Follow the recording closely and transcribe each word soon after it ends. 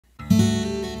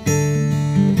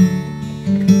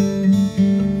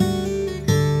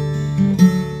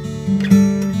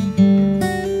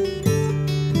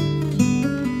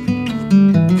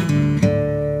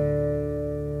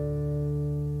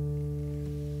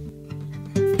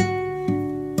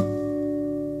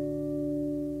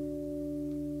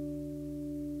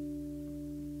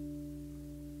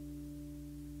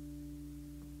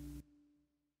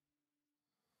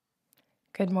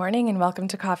Good morning and welcome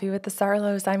to Coffee with the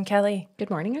Sarlos. I'm Kelly. Good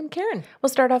morning, I'm Karen.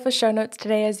 We'll start off with show notes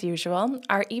today as usual.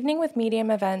 Our Evening with Medium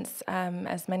events,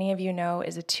 as many of you know,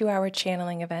 is a 2-hour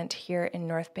channeling event here in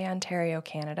North Bay, Ontario,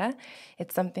 Canada.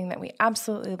 It's something that we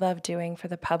absolutely love doing for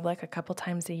the public a couple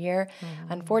times a year.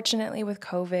 Unfortunately, with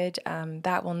COVID,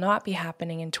 that will not be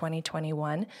happening in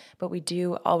 2021, but we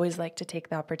do always like to take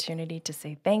the opportunity to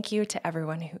say thank you to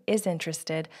everyone who is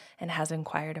interested and has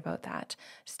inquired about that.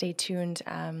 Stay tuned,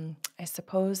 I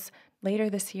suppose, later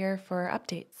this year for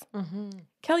updates.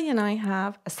 Kelly and I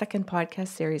have a second podcast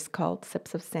series called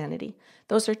Sips of Sanity.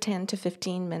 Those are 10 to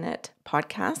 15 minute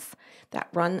podcasts that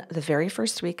run the very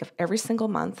first week of every single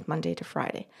month, Monday to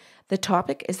Friday. The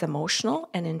topic is emotional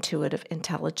and intuitive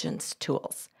intelligence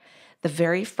tools. The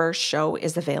very first show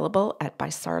is available at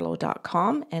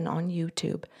bysarlo.com and on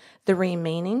YouTube. The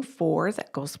remaining 4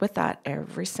 that goes with that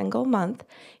every single month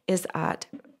is at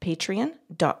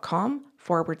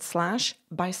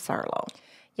patreon.com/bysarlo.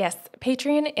 Yes,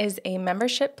 Patreon is a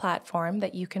membership platform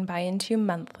that you can buy into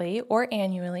monthly or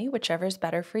annually, whichever is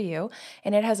better for you.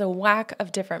 And it has a whack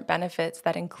of different benefits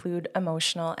that include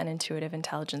emotional and intuitive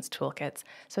intelligence toolkits.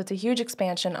 So it's a huge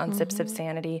expansion on Sips of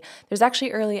Sanity. There's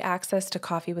actually early access to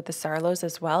Coffee with the Sarlos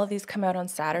as well. These come out on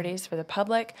Saturdays for the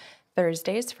public,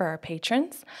 Thursdays for our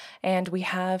patrons. And we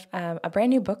have a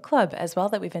brand new book club as well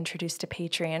that we've introduced to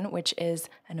Patreon, which is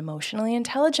an emotionally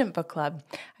intelligent book club.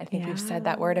 I think we've said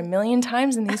that word a million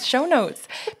times in these show notes,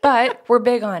 but we're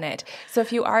big on it. So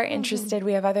if you are interested,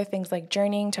 we have other things like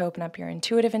journeying to open up your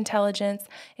intuitive intelligence.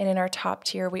 And in our top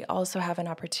tier, we also have an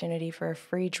opportunity for a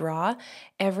free draw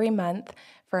every month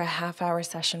for a half-hour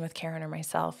session with Karen or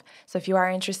myself. So if you are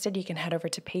interested, you can head over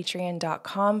to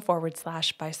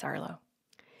patreon.com/bysarlo.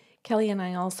 Kelly and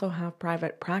I also have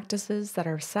private practices that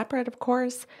are separate, of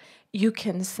course. You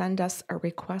can send us a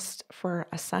request for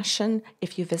a session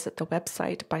if you visit the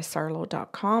website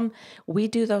bysarlo.com. We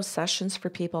do those sessions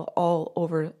for people all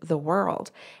over the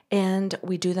world, and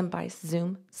we do them by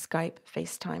Zoom, Skype,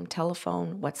 FaceTime,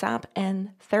 telephone, WhatsApp,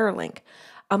 and TheraLink.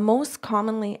 A most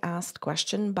commonly asked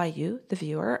question by you, the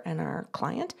viewer, and our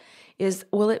client is,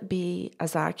 will it be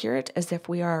as accurate as if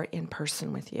we are in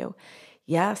person with you?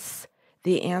 Yes.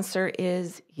 The answer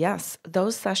is yes.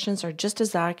 Those sessions are just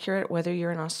as accurate whether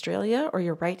you're in Australia or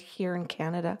you're right here in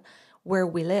Canada where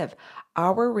we live.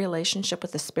 Our relationship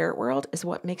with the spirit world is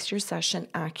what makes your session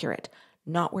accurate,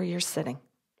 not where you're sitting.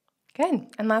 Good.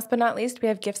 And last but not least, we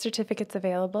have gift certificates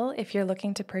available. If you're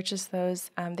looking to purchase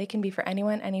those, they can be for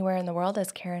anyone, anywhere in the world,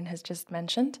 as Karen has just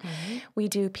mentioned. We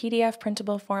do PDF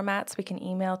printable formats. We can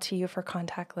email to you for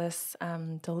contactless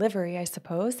delivery, I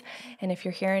suppose. And if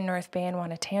you're here in North Bay and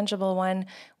want a tangible one,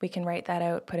 we can write that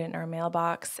out, put it in our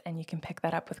mailbox, and you can pick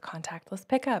that up with contactless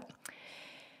pickup.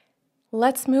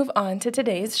 Let's move on to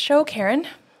today's show, Karen.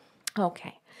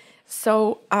 Okay.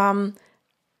 So, what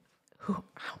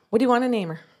do you want to name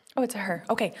her? Oh, it's a her.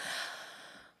 Okay.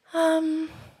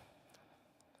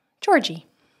 Georgie.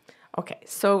 Okay,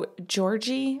 so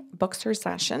Georgie books her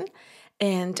session,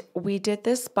 and we did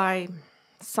this by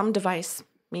some device,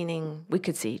 meaning we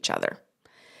could see each other.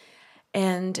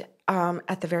 And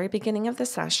at the very beginning of the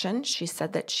session, she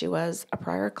said that she was a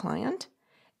prior client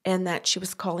and that she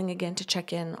was calling again to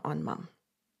check in on Mom.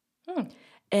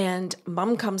 And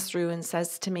Mom comes through and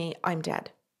says to me, "I'm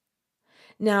dead."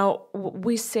 Now,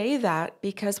 we say that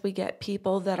because we get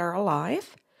people that are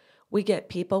alive. We get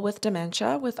people with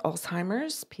dementia, with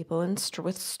Alzheimer's, people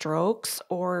with strokes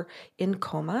or in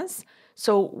comas.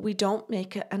 So we don't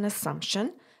make an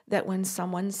assumption that when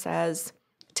someone says,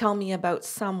 "Tell me about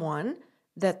someone,"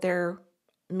 that they're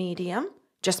medium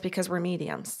just because we're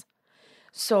mediums.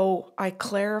 So I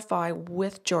clarify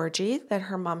with Georgie that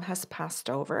her mom has passed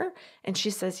over, and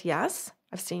she says, "Yes,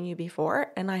 I've seen you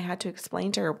before." And I had to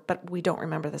explain to her, but we don't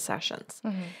remember the sessions.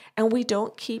 And we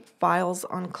don't keep files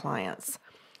on clients.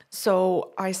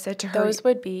 So I said to her, Those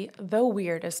would be the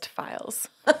weirdest files.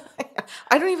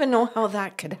 I don't even know how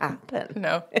that could happen.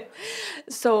 No.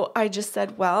 So I just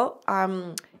said, "Well,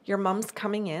 your mom's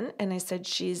coming in." And I said,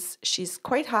 she's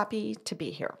quite happy to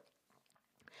be here.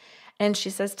 And she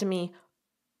says to me,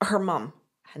 "Her mom.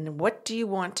 And what do you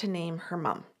want to name her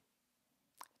mom?"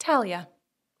 Talia.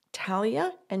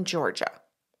 Talia and Georgia.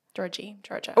 Georgia.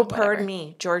 Oh, pardon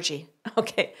me, Georgie.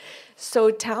 Okay.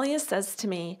 So Talia says to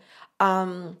me,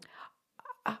 "I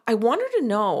want her to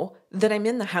know that I'm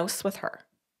in the house with her."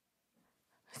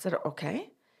 I said,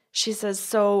 "Okay." She says,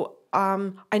 "So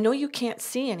I know you can't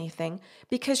see anything,"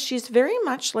 because she's very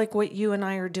much like what you and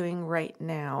I are doing right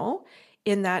now,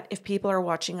 in that if people are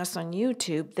watching us on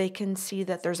YouTube, they can see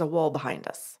that there's a wall behind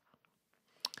us.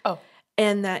 Oh.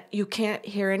 and that you can't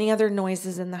hear any other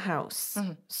noises in the house.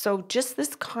 So just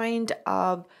this kind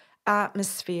of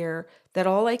atmosphere that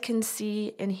all I can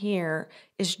see and hear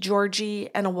is Georgie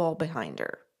and a wall behind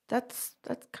her. That's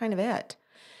kind of it.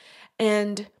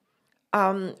 And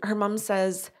her mom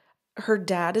says her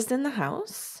dad is in the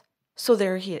house, so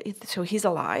he's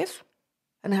alive.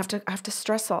 And I have to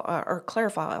stress or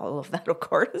clarify all of that, of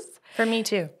course. For me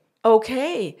too.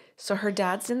 Okay, so her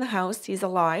dad's in the house, he's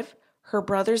alive. Her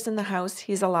brother's in the house,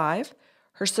 he's alive.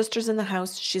 Her sister's in the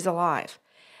house, she's alive.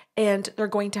 And they're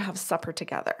going to have supper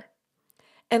together.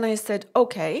 And I said,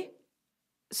 okay,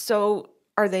 so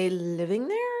are they living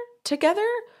there together?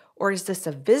 Or is this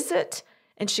a visit?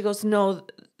 And she goes, no,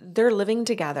 they're living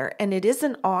together. And it is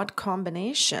an odd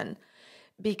combination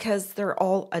because they're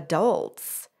all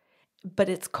adults, but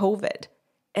it's COVID.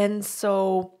 And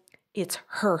so it's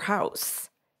her house.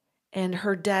 And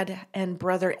her dad and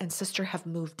brother and sister have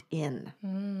moved in.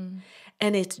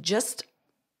 And it's just,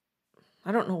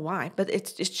 I don't know why, but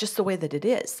it's just the way that it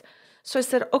is. So I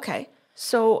said, okay.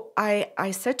 So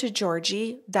I said to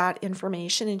Georgie that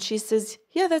information, and she says,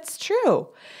 yeah, that's true.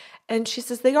 And she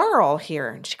says, they are all here.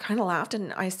 And she kind of laughed,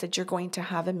 and I said, you're going to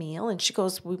have a meal? And she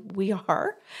goes, we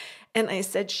are. And I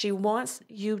said, she wants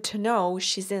you to know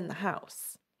she's in the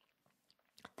house.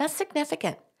 That's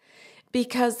significant.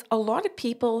 Because a lot of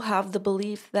people have the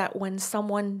belief that when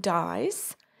someone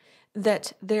dies,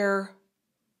 that they're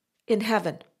in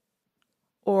heaven.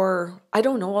 Or I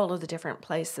don't know all of the different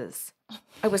places.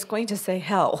 I was going to say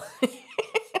hell.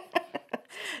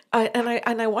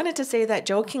 And I wanted to say that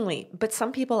jokingly, but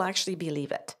some people actually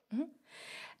believe it.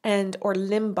 And or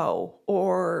limbo,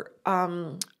 or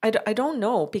I don't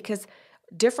know, because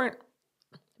different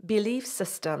belief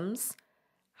systems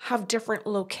have different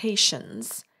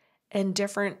locations. And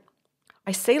different,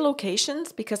 I say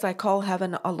locations because I call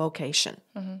heaven a location.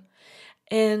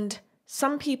 And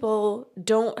some people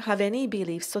don't have any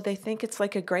beliefs, so they think it's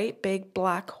like a great big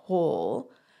black hole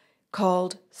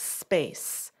called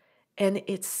space. And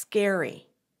it's scary.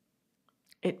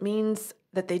 It means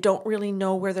that they don't really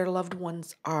know where their loved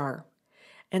ones are.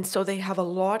 And so they have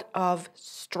a lot of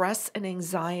stress and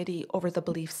anxiety over the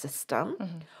belief system,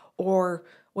 or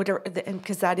whatever, and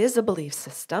because that is a belief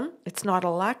system. It's not a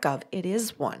lack of, it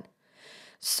is one.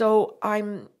 So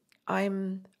I'm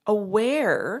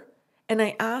aware, and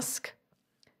I ask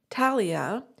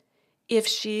Talia if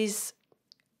she's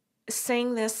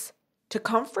saying this to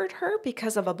comfort her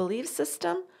because of a belief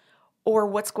system or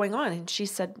what's going on. And she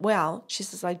said, well, she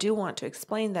says, I do want to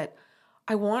explain that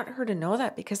I want her to know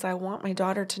that because I want my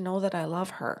daughter to know that I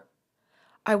love her.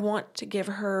 I want to give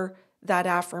her that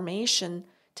affirmation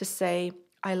to say,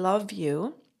 I love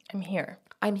you. I'm here.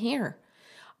 I'm here.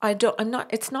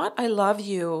 It's not I love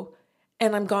you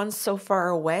and I'm gone so far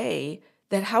away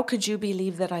that how could you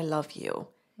believe that I love you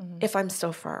if I'm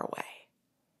so far away?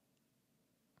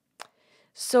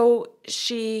 So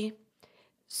she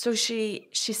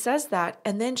says that,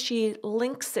 and then she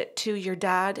links it to your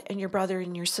dad and your brother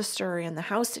and your sister are in the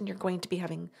house, and you're going to be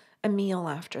having a meal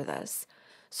after this.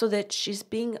 So that she's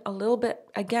being a little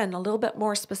bit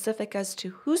more specific as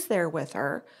to who's there with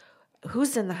her,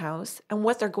 who's in the house, and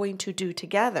what they're going to do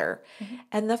together.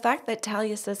 And the fact that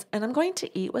Talia says, and I'm going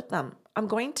to eat with them. I'm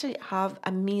going to have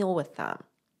a meal with them.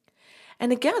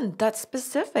 And again, that's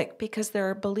specific because there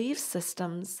are belief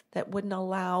systems that wouldn't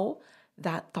allow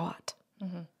that thought,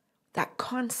 that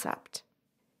concept.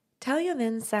 Talia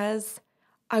then says,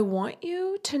 I want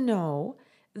you to know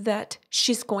that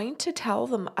she's going to tell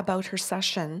them about her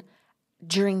session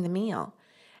during the meal,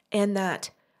 and that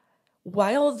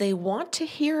while they want to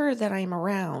hear that I'm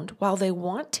around, while they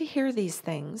want to hear these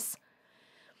things,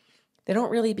 they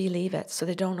don't really believe it, so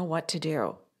they don't know what to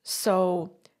do.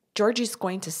 So Georgie's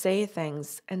going to say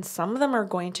things, and some of them are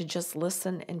going to just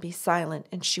listen and be silent,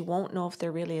 and she won't know if they're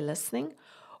really listening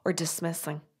or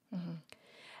dismissing.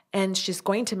 And she's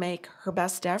going to make her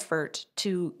best effort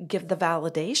to give the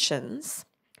validations,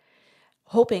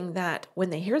 hoping that when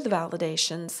they hear the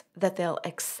validations, that they'll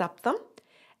accept them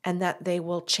and that they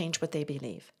will change what they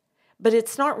believe. But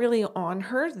it's not really on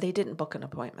her. They didn't book an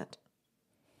appointment.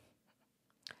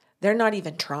 They're not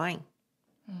even trying.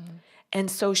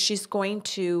 And so she's going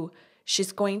to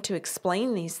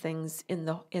explain these things in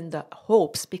the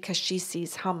hopes, because she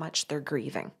sees how much they're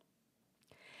grieving.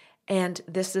 And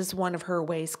this is one of her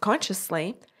ways,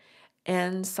 consciously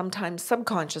and sometimes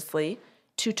subconsciously,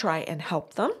 to try and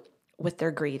help them with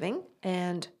their grieving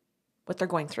and what they're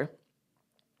going through.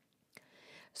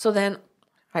 So then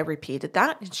I repeated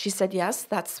that, and she said, yes,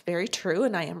 that's very true,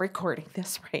 and I am recording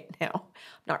this right now.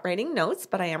 I'm not writing notes,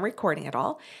 but I am recording it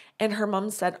all. And her mom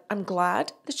said, I'm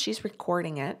glad that she's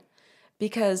recording it,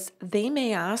 because they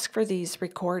may ask for these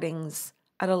recordings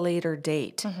at a later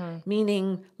date,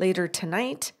 meaning later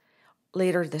tonight,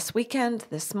 later this weekend,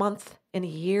 this month, in a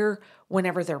year,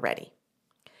 whenever they're ready.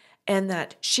 And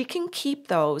that she can keep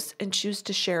those and choose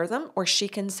to share them, or she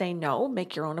can say no,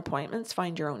 make your own appointments,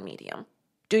 find your own medium,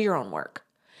 do your own work.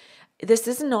 This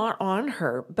is not on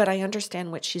her, but I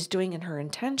understand what she's doing in her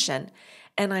intention.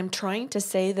 And I'm trying to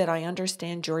say that I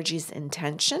understand Georgie's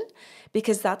intention,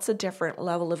 because that's a different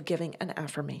level of giving an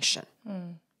affirmation.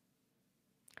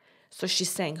 So she's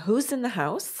saying, who's in the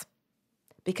house?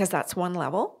 Because that's one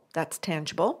level, that's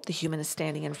tangible. The human is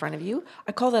standing in front of you.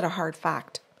 I call that a hard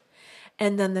fact.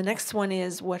 And then the next one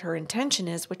is what her intention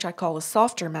is, which I call a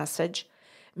softer message,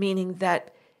 meaning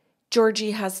that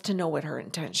Georgie has to know what her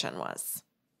intention was.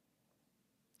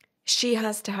 She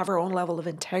has to have her own level of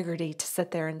integrity to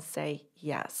sit there and say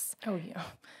yes. Oh, yeah.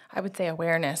 I would say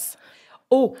awareness.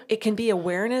 Oh, it can be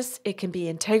awareness, it can be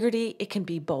integrity, it can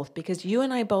be both, because you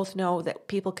and I both know that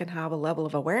people can have a level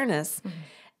of awareness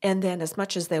and then as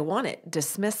much as they want it,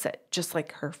 dismiss it, just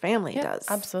like her family does.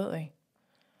 Absolutely.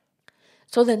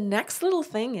 So the next little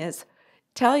thing is,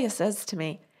 Talia says to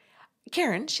me,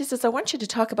 Karen, she says, I want you to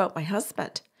talk about my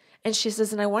husband. And she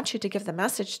says, and I want you to give the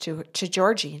message to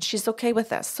Georgie. And she's okay with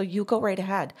this, so you go right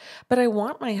ahead. But I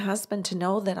want my husband to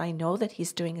know that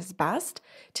he's doing his best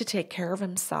to take care of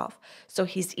himself. So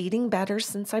he's eating better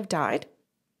since I've died.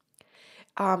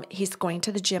 He's going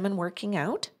to the gym and working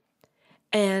out.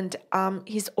 And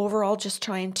he's overall just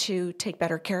trying to take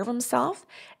better care of himself.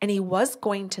 And he was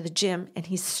going to the gym, and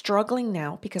he's struggling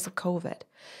now because of COVID.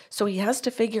 So he has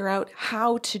to figure out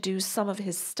how to do some of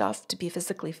his stuff to be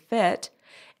physically fit,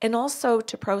 and also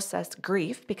to process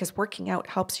grief, because working out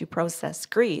helps you process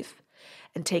grief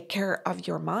and take care of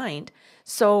your mind.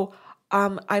 So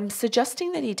I'm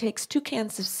suggesting that he takes 2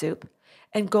 cans of soup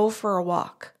and go for a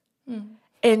walk.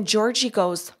 And Georgie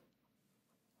goes,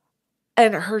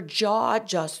 and her jaw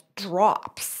just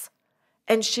drops.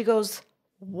 And she goes,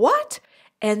 what?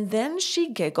 And then she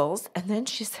giggles, and then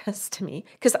she says to me,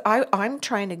 because I'm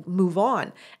trying to move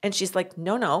on. And she's like,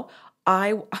 no,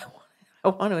 I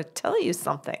want to tell you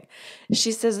something.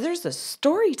 She says, there's a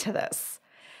story to this.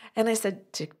 And I said,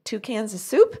 2 cans of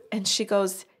soup? And she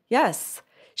goes, yes.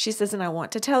 She says, and I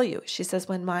want to tell you. She says,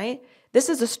 this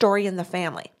is a story in the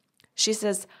family. She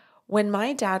says, when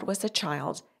my dad was a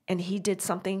child and he did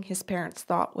something his parents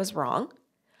thought was wrong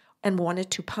and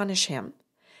wanted to punish him,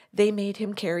 they made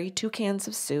him carry 2 cans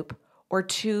of soup or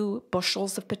 2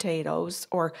 bushels of potatoes,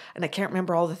 and I can't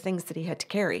remember all the things that he had to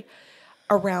carry,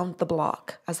 around the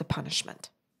block as a punishment.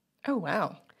 Oh,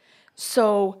 wow.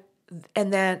 So,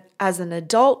 and then as an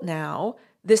adult now,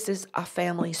 this is a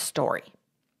family story.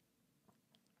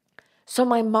 So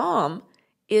my mom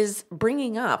is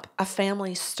bringing up a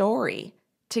family story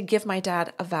to give my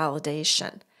dad a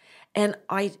validation. And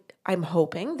I'm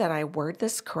hoping that I word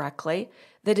this correctly,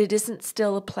 that it isn't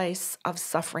still a place of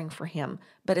suffering for him,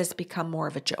 but has become more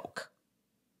of a joke.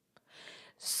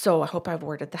 So I hope I've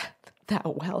worded that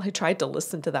well. I tried to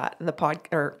listen to that in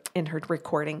the in her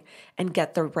recording and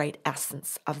get the right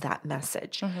essence of that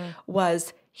message.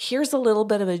 Was, here's a little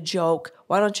bit of a joke.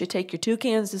 Why don't you take your 2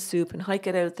 cans of soup and hike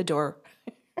it out the door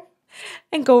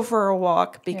and go for a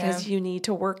walk, because you need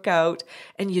to work out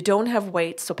and you don't have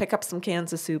weights, so pick up some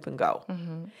cans of soup and go.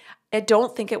 I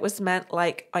don't think it was meant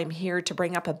like I'm here to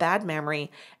bring up a bad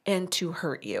memory and to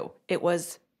hurt you. It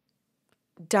was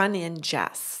done in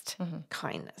jest,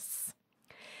 kindness.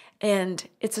 And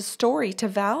it's a story to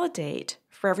validate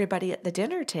for everybody at the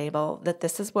dinner table that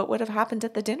this is what would have happened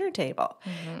at the dinner table.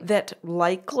 That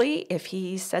likely if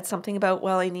he said something about,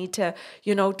 well, I need to,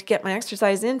 to get my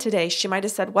exercise in today, she might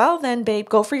have said, well, then babe,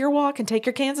 go for your walk and take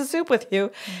your cans of soup with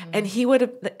you. And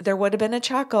there would have been a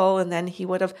chuckle, and then he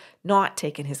would have not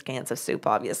taken his cans of soup,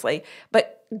 obviously,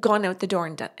 but gone out the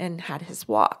door and had his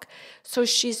walk. So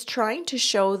she's trying to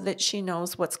show that she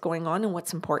knows what's going on and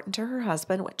what's important to her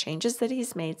husband, what changes that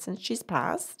he's made since she's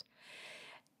passed,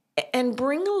 and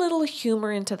bring a little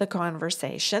humor into the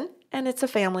conversation. And it's a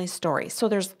family story. So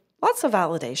there's lots of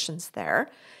validations there,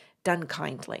 done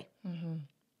kindly.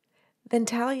 Then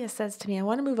Talia says to me, I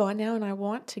want to move on now, and I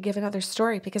want to give another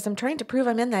story because I'm trying to prove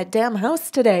I'm in that damn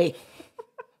house today.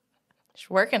 She's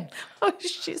working. Oh,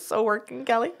 she's so working,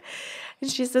 Kelly.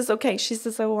 And she says, okay, she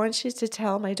says, I want you to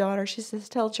tell my daughter, she says,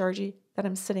 tell Georgie that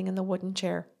I'm sitting in the wooden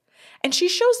chair. And she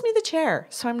shows me the chair.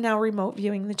 So I'm now remote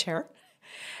viewing the chair.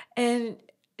 And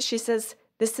she says,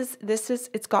 this is,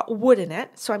 it's got wood in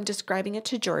it. So I'm describing it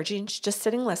to Georgie, and she's just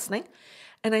sitting listening.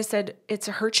 And I said, it's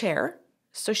her chair.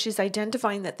 So she's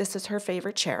identifying that this is her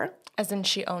favorite chair. As in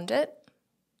she owned it?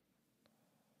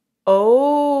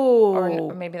 Oh.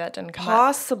 Or maybe that didn't come up.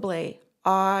 Possibly.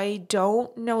 I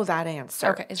don't know that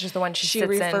answer. Okay, it's just the one she She sits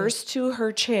refers to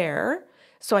her chair,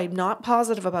 so I'm not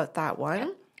positive about that one.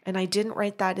 Okay. And I didn't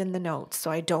write that in the notes,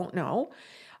 so I don't know.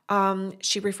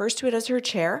 She refers to it as her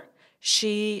chair.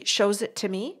 She shows it to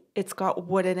me. It's got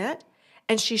wood in it.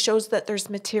 And she shows that there's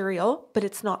material, but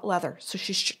it's not leather. So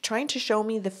she's trying to show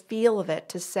me the feel of it,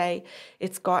 to say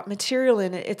it's got material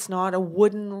in it. It's not a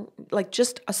wooden, like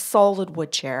just a solid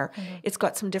wood chair. Mm-hmm. It's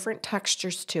got some different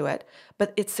textures to it,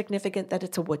 but it's significant that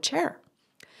it's a wood chair.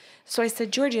 So I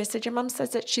said, Georgie, I said, your mom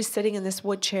says that she's sitting in this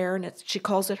wood chair and she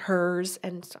calls it hers.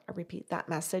 And so I repeat that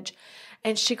message.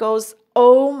 And she goes,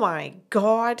 oh my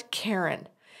God, Karen.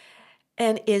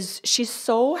 And she's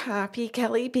so happy,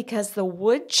 Kelly, because the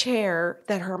wood chair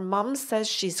that her mom says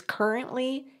she's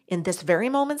currently in this very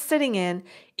moment sitting in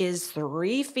is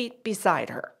 3 feet beside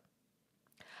her,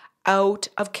 out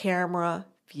of camera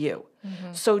view.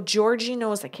 Mm-hmm. So Georgie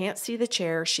knows I can't see the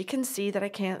chair. She can see that I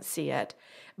can't see it,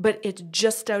 but it's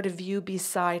just out of view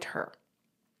beside her.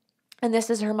 And this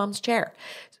is her mom's chair.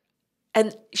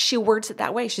 And she words it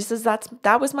that way. She says,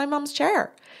 that was my mom's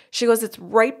chair. She goes, it's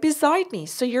right beside me.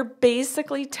 So you're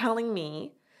basically telling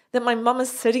me that my mom is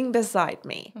sitting beside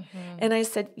me. Mm-hmm. And I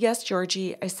said, yes,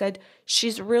 Georgie. I said,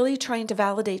 she's really trying to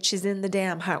validate she's in the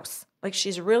damn house. Like,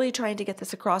 she's really trying to get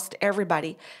this across to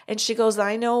everybody. And she goes,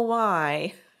 I know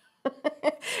why.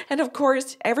 And of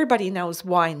course, everybody knows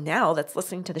why now that's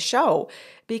listening to the show,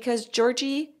 because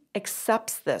Georgie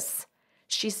accepts this.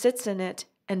 She sits in it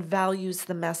and values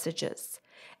the messages.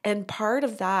 And part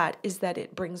of that is that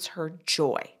it brings her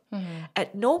joy. Mm-hmm.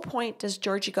 At no point does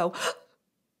Georgie go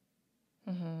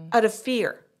mm-hmm. out of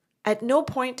fear. At no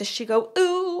point does she go,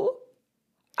 ooh,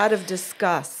 out of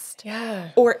disgust. Yeah.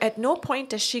 Or at no point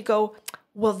does she go,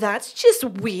 well, that's just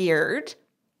weird,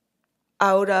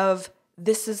 out of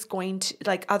this is going to,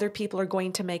 like, other people are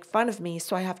going to make fun of me,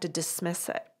 so I have to dismiss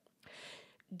it.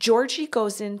 Georgie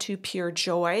goes into pure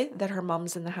joy that her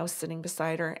mom's in the house sitting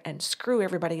beside her, and screw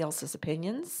everybody else's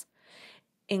opinions,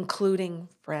 including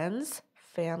friends,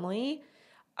 family,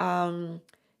 TV,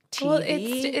 well,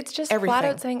 it's just everything. Flat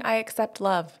out saying, I accept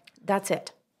love. That's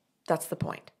it. That's the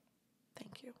point.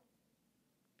 Thank you.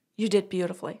 You did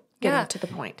beautifully getting to the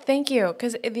point. Thank you.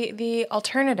 Because the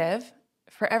alternative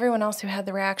for everyone else who had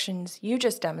the reactions you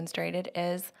just demonstrated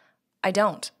is, I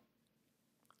don't.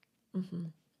 Mm-hmm.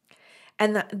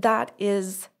 And that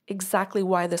is exactly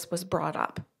why this was brought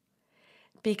up.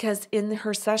 Because in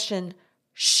her session,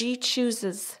 she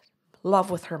chooses love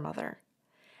with her mother.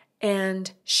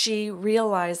 And she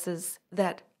realizes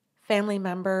that family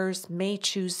members may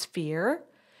choose fear.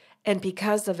 And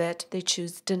because of it, they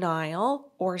choose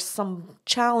denial or some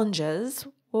challenges.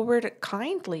 We'll word it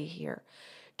kindly here.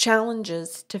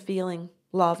 Challenges to feeling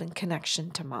love and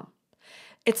connection to mom.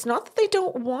 It's not that they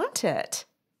don't want it.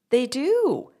 They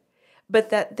do. But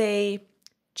that they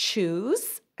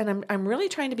choose, and I'm really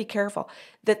trying to be careful,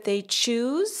 that they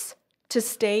choose to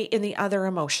stay in the other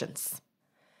emotions.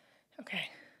 Okay.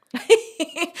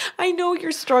 I know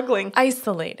you're struggling.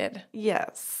 Isolated.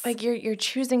 Yes. Like you're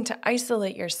choosing to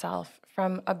isolate yourself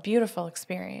from a beautiful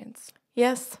experience.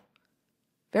 Yes.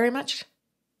 Very much.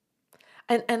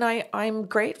 And I'm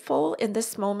grateful in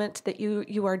this moment that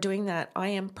you are doing that.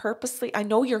 I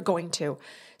know you're going to.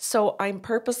 So I'm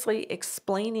purposely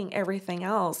explaining everything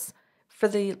else for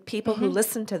the people who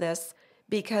listen to this,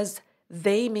 because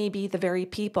they may be the very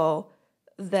people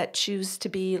that choose to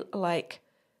be like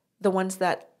the ones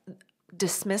that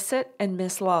dismiss it and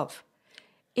miss love,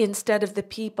 instead of the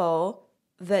people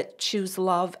that choose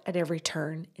love at every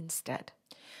turn instead.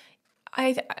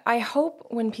 I hope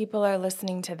when people are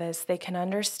listening to this, they can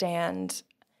understand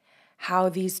how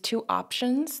these two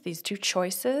options, these two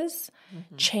choices,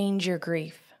 change your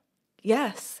grief.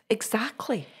 Yes,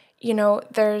 exactly. You know,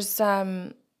 there's, how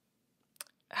do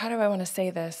I want to say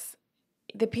this?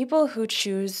 The people who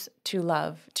choose to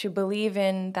love, to believe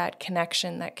in that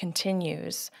connection that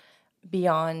continues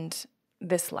beyond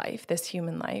this life, this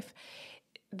human life,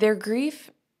 their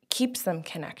grief keeps them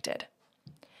connected.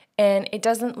 And it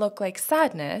doesn't look like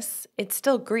sadness. It's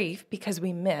still grief because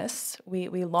we miss, we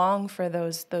long for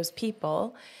those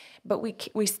people, but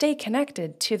we stay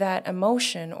connected to that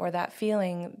emotion or that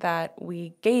feeling that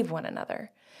we gave one another.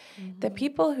 Mm-hmm. The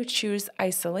people who choose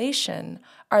isolation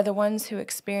are the ones who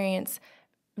experience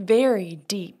very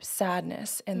deep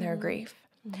sadness in their grief,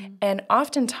 and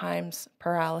oftentimes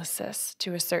paralysis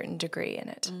to a certain degree in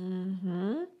it.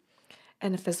 Mm-hmm.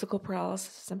 And a physical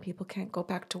paralysis. Some people can't go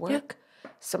back to work. Yep.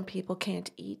 Some people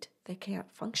can't eat. They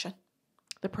can't function.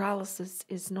 The paralysis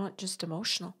is not just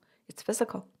emotional. It's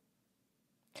physical.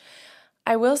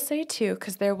 I will say, too,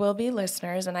 because there will be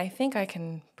listeners, and I think I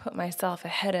can put myself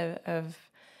ahead of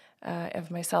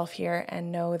of myself here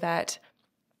and know that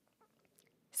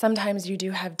sometimes you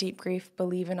do have deep grief,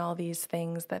 believe in all these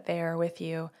things, that they are with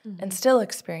you, and still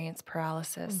experience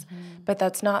paralysis. But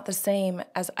that's not the same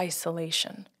as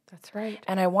isolation. That's right.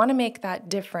 And I want to make that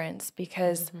difference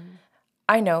because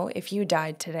I know if you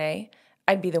died today,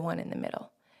 I'd be the one in the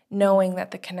middle, knowing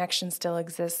that the connection still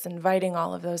exists, inviting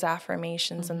all of those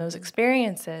affirmations and those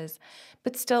experiences,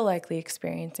 but still likely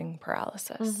experiencing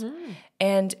paralysis.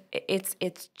 And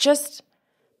it's just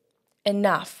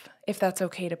enough, if that's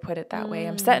okay to put it that way.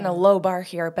 I'm setting a low bar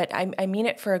here, but I mean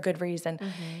it for a good reason.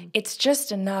 It's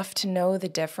just enough to know the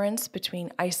difference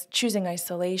between choosing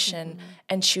isolation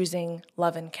and choosing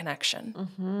love and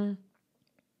connection.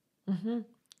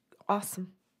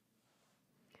 Awesome.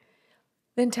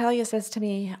 Then Talia says to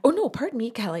me, oh no, pardon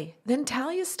me, Kelly. Then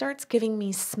Talia starts giving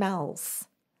me smells,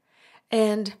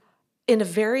 and in a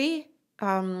very,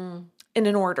 in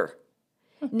an order.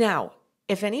 Now,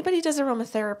 if anybody does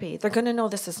aromatherapy, they're going to know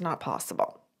this is not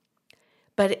possible,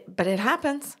 but it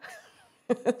happens.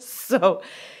 So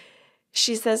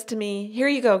she says to me, here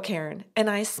you go, Karen. And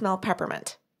I smell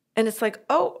peppermint, and it's like,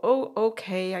 oh,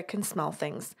 okay. I can smell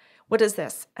things. What is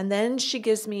this? And then she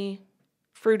gives me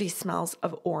fruity smells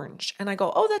of orange. And I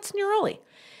go, oh, that's neroli,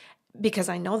 because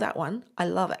I know that one. I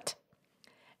love it.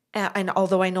 And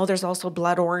although I know there's also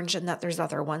blood orange and that there's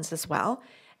other ones as well.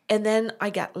 And then I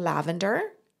get lavender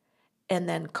and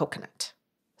then coconut.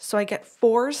 So I get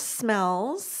 4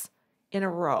 smells in a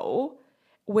row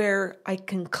where I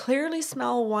can clearly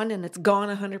smell one and it's gone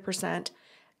 100%.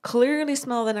 Clearly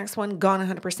smell the next one, gone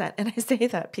 100%. And I say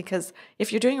that because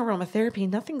if you're doing aromatherapy,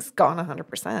 nothing's gone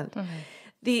 100%.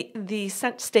 The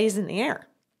scent stays in the air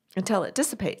until it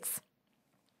dissipates.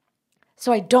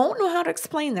 So I don't know how to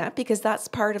explain that because that's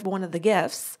part of one of the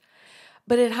gifts,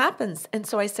 but it happens. And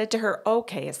so I said to her,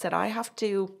 okay, I said, I have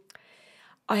to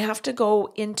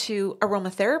go into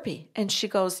aromatherapy. And she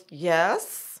goes,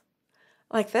 yes,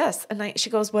 like this. And she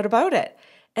goes, what about it?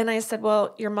 And I said,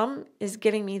 well, your mom is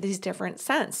giving me these different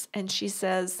scents. And she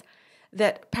says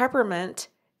that peppermint,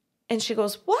 and she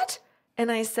goes, what?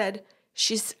 And I said,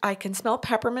 I can smell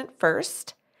peppermint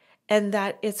first, and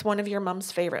that it's one of your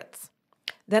mom's favorites.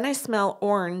 Then I smell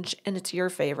orange, and it's your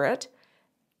favorite.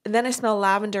 And then I smell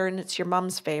lavender, and it's your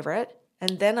mom's favorite.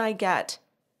 And then I get,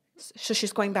 so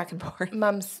she's going back and forth.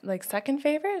 Mom's like second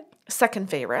favorite? Second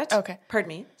favorite. Okay. Pardon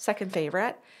me. Second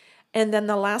favorite. And then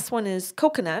the last one is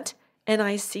coconut, and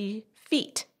I see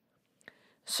feet.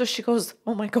 So she goes,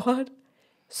 oh my God.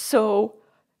 So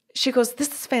she goes, this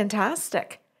is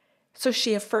fantastic. So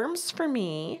she affirms for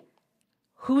me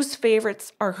whose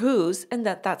favorites are whose, and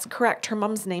that's correct. Her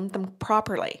mom's named them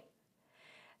properly.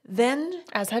 Then,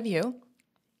 As have you.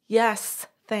 yes,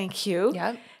 thank you.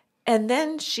 Yep. And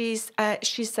then she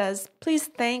says, please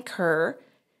thank her.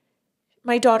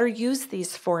 My daughter used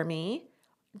these for me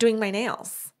doing my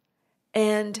nails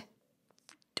and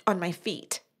on my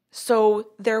feet. So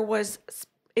it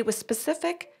was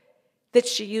specific that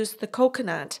she used the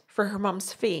coconut for her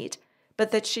mom's feet,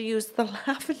 but that she used the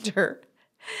lavender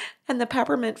and the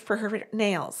peppermint for her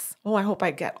nails. Oh, I hope I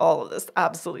get all of this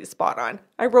absolutely spot on.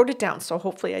 I wrote it down, so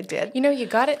hopefully I did. You know, you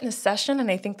got it in a session,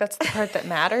 and I think that's the part that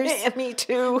matters. Me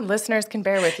too. Listeners can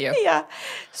bear with you. Yeah.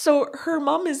 So her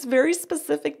mom is very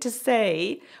specific to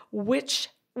say which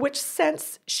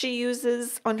scents she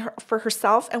uses for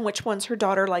herself and which ones her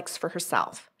daughter likes for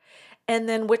herself. And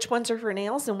then which ones are for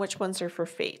nails and which ones are for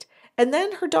feet. And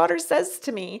then her daughter says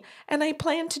to me, and I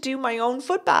plan to do my own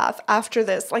foot bath after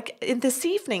this, like in this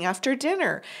evening after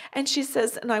dinner. And she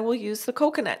says, and I will use the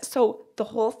coconut. So the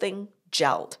whole thing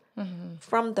gelled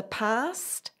from the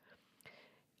past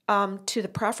to the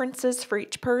preferences for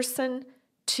each person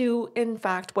to, in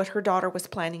fact, what her daughter was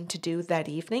planning to do that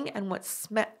evening and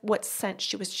what scent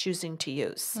she was choosing to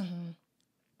use.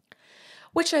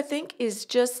 Which I think is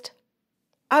just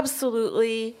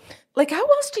absolutely, like, how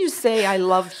else do you say I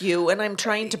love you and I'm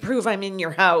trying to prove I'm in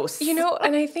your house? You know,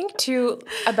 and I think too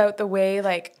about the way,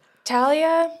 like,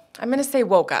 Talia, I'm going to say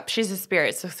woke up. She's a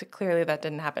spirit, so clearly that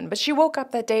didn't happen. But she woke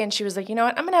up that day and she was like, you know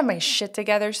what? I'm going to have my shit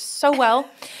together so well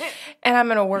and I'm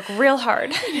going to work real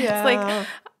hard. Yeah. It's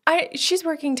like, she's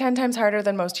working 10 times harder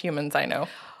than most humans I know.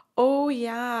 Oh,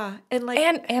 yeah. And like,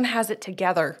 and has it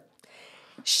together.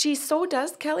 She so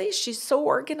does, Kelly. She's so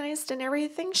organized and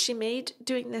everything. She made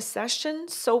doing this session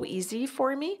so easy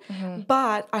for me.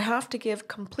 But I have to give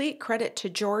complete credit to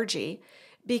Georgie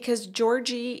because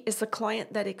Georgie is a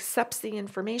client that accepts the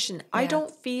information. I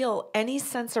don't feel any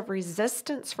sense of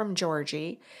resistance from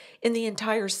Georgie in the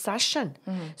entire session.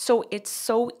 So it's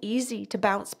so easy to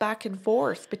bounce back and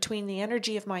forth between the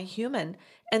energy of my human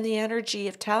and the energy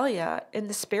of Talia in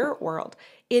the spirit world.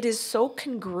 It is so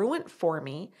congruent for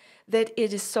me that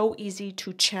it is so easy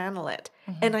to channel it.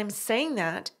 And I'm saying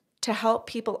that to help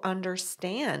people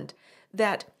understand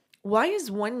that why is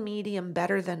one medium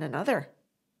better than another?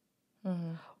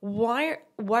 Why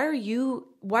are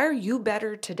you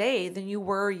better today than you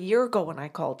were a year ago when I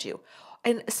called you?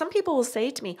 And some people will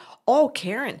say to me, "Oh,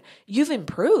 Karen, you've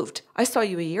improved. I saw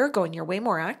you a year ago and you're way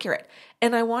more accurate."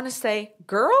 And I want to say,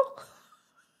 "Girl,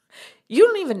 you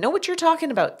don't even know what you're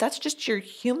talking about. That's just your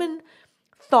human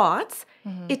thoughts."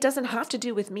 It doesn't have to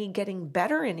do with me getting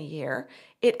better in a year.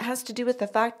 It has to do with the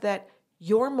fact that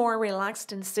you're more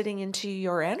relaxed and sitting into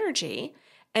your energy,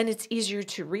 and it's easier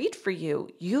to read for you.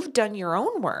 You've done your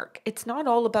own work. It's not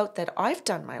all about that I've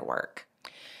done my work.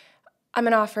 I'm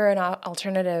going to offer an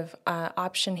alternative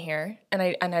option here, and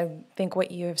I think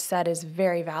what you have said is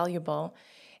very valuable.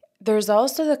 There's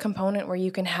also the component where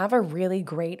you can have a really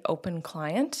great open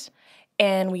client,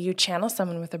 and you channel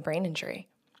someone with a brain injury.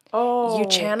 Oh, you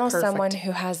channel perfect. someone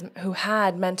who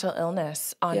had mental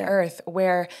illness on Earth,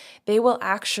 where they will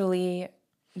actually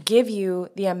give you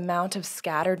the amount of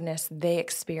scatteredness they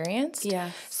experienced,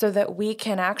 so that we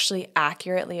can actually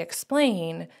accurately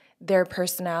explain their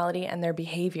personality and their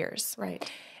behaviors. Right.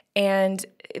 And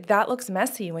that looks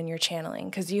messy when you're channeling,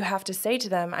 because you have to say to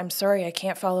them, "I'm sorry, I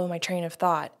can't follow my train of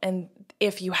thought." And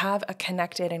if you have a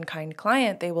connected and kind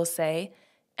client, they will say,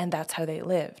 "And that's how they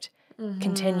lived.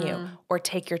 Continue," or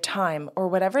 "Take your time," or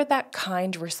whatever that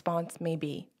kind response may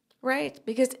be. Right,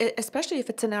 because especially if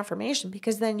it's an affirmation,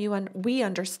 because then we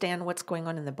understand what's going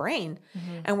on in the brain,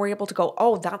 and we're able to go,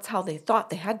 "Oh, that's how they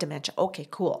thought. They had dementia. Okay,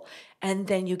 cool." And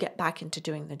then you get back into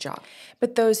doing the job.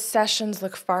 But those sessions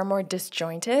look far more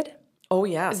disjointed. Oh,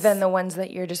 yes. Than the ones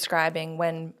that you're describing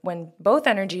when both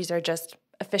energies are just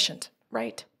efficient.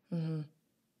 Right.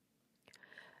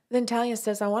 Then Talia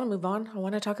says, "I want to move on. I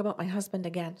want to talk about my husband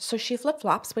again." So she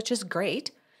flip-flops, which is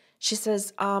great. She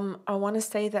says, "I want to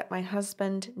say that my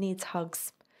husband needs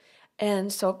hugs."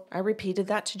 And so I repeated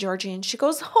that to Georgie, and she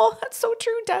goes, "Oh, that's so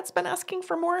true. Dad's been asking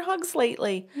for more hugs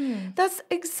lately." That's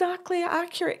exactly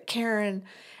accurate, Karen.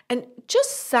 And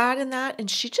just sat in that,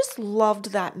 and she just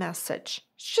loved that message.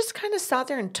 She just kind of sat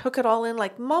there and took it all in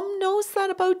like, Mom knows that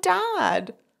about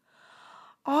Dad.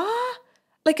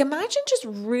 Like imagine just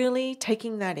really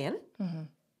taking that in.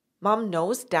 Mom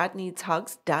knows Dad needs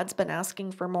hugs. Dad's been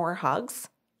asking for more hugs.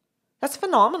 That's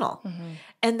phenomenal.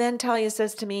 And then Talia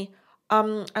says to me,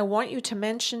 "I want you to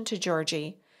mention to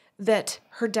Georgie that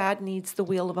her dad needs the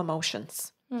wheel of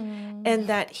emotions, and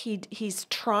that he's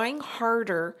trying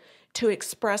harder to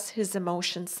express his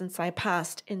emotions since I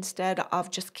passed instead of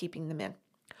just keeping them in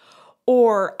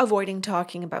or avoiding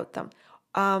talking about them.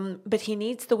 But he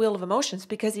needs the wheel of emotions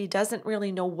because he doesn't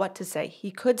really know what to say. He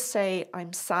could say,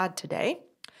 'I'm sad today.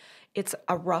 It's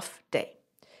a rough day.'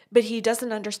 But he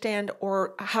doesn't understand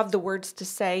or have the words to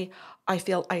say, 'I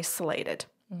feel isolated.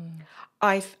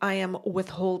 I am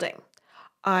withholding.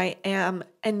 I am,'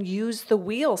 and use the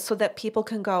wheel so that people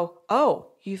can go, 'Oh,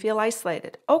 you feel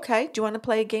isolated. Okay, do you want to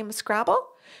play a game of Scrabble?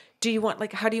 Do you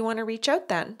want, how do you want to reach out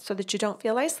then so that you don't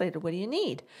feel isolated? What do you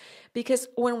need?' Because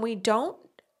when we don't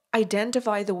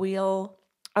identify the wheel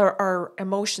or our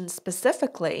emotions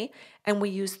specifically, and we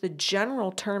use the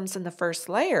general terms in the first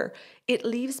layer, it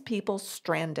leaves people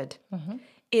stranded.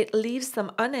 It leaves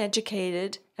them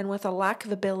uneducated and with a lack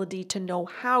of ability to know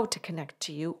how to connect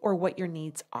to you or what your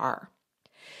needs are.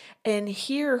 And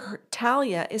here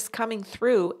Talia is coming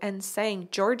through and saying,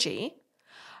 "Georgie,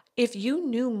 if you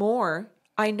knew more,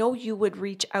 I know you would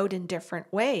reach out in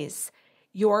different ways.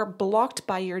 You're blocked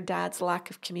by your dad's lack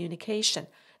of communication."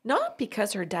 Not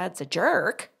because her dad's a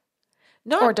jerk.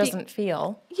 Or doesn't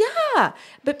feel. Yeah,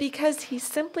 but because he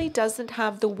simply doesn't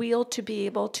have the wheel to be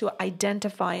able to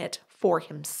identify it for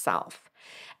himself.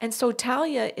 And so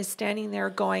Talia is standing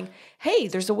there going, "Hey,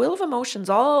 there's a wheel of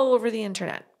emotions all over the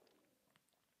internet.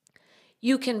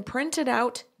 You can print it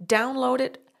out, download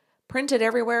it, print it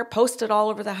everywhere, post it all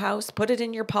over the house, put it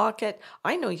in your pocket.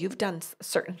 I know you've done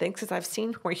certain things because I've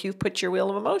seen where you've put your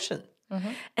wheel of emotion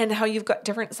and how you've got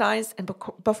different size. And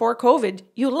before COVID,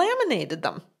 you laminated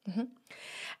them."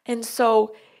 And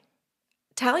so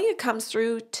Talia comes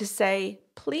through to say,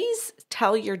 please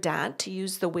tell your dad to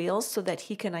use the wheels so that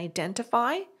he can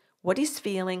identify what he's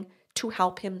feeling to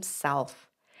help himself.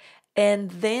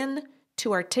 And then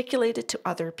to articulate it to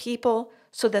other people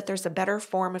so that there's a better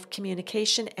form of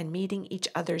communication and meeting each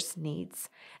other's needs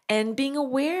and being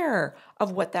aware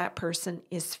of what that person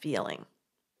is feeling.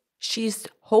 She's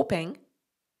hoping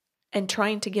and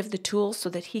trying to give the tools so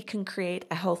that he can create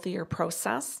a healthier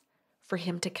process for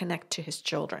him to connect to his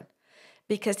children.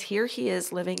 Because here he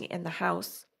is living in the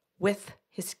house with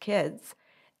his kids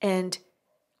and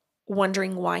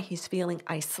wondering why he's feeling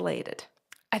isolated.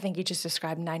 I think you just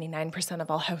described 99% of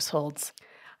all households.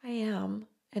 I am.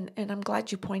 And I'm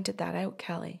glad you pointed that out,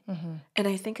 Kelly. Mm-hmm. And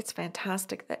I think it's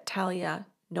fantastic that Talia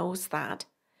knows that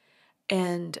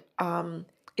and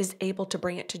is able to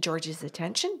bring it to Georgie's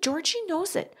attention. Georgie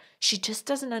knows it. She just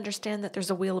doesn't understand that there's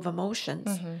a wheel of emotions.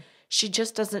 Mm-hmm. She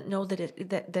just doesn't know that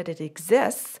it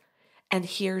exists. And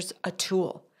here's a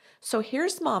tool. So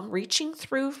here's mom reaching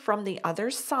through from the other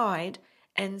side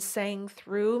and saying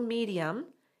through medium,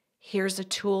 here's a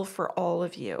tool for all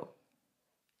of you.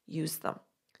 Use them.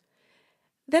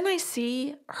 Then I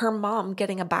see her mom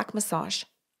getting a back massage.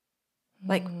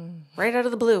 Like right out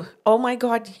of the blue. Oh my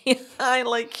God, yeah, I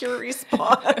like your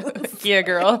response. Yeah,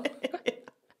 girl.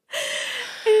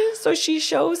 So she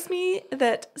shows me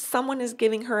that someone is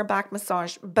giving her a back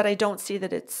massage, but I don't see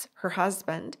that it's her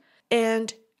husband.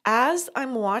 And as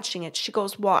I'm watching it, she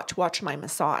goes, watch my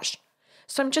massage.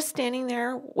 So I'm just standing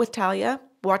there with Talia,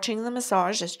 watching the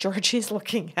massage as Georgie's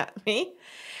looking at me.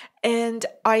 And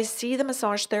I see the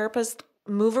massage therapist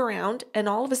move around and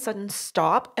all of a sudden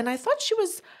stop. And I thought she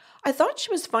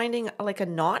was finding like a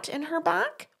knot in her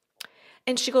back.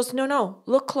 And she goes, no,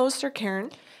 look closer,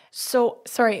 Karen. So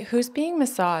sorry, who's being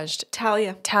massaged?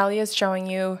 Talia. Talia's showing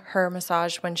you her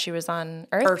massage when she was on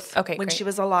Earth? Okay, when great. she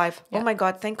was alive. Yeah. Oh my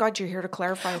God, thank God you're here to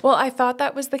clarify. Well, I thought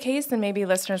that was the case, and maybe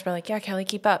listeners were like, yeah, Kelly,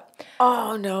 keep up.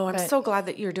 Oh no, I'm so glad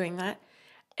that you're doing that.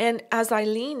 And as I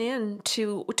lean in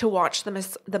to watch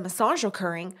the massage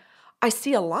occurring, I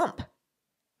see a lump.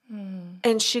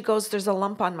 And she goes, there's a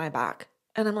lump on my back.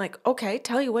 And I'm like, okay,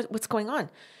 tell you what's going on.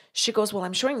 She goes, well,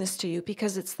 I'm showing this to you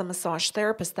because it's the massage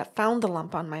therapist that found the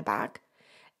lump on my back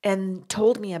and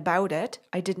told me about it.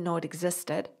 I didn't know it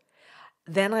existed.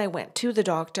 Then I went to the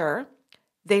doctor.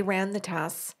 They ran the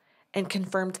tests and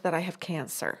confirmed that I have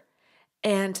cancer.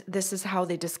 And this is how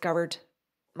they discovered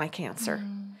my cancer.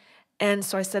 And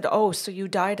so I said, oh, so you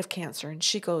died of cancer? And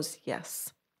she goes,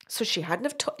 yes. So she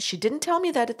didn't tell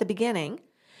me that at the beginning.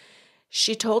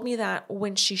 She told me that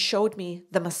when she showed me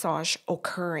the massage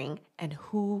occurring and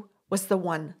who was the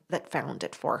one that found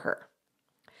it for her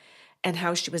and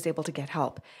how she was able to get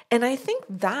help. And I think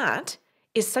that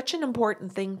is such an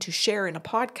important thing to share in a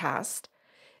podcast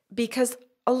because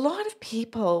a lot of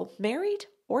people, married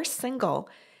or single,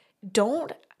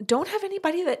 don't have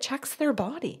anybody that checks their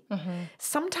body.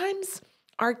 Sometimes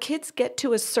our kids get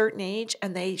to a certain age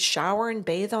and they shower and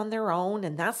bathe on their own,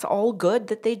 and that's all good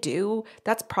that they do.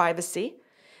 That's privacy.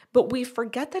 But we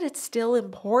forget that it's still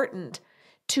important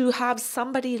to have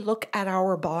somebody look at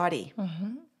our body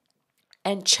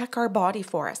and check our body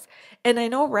for us. And I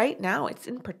know right now it's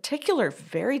in particular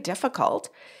very difficult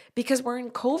because we're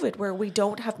in COVID where we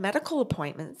don't have medical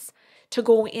appointments to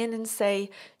go in and say,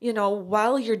 you know,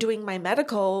 while you're doing my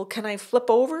medical, can I flip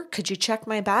over? Could you check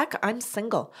my back? I'm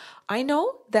single. I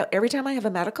know that every time I have a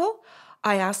medical,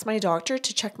 I ask my doctor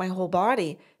to check my whole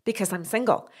body because I'm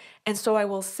single. And so I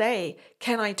will say,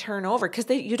 can I turn over? Because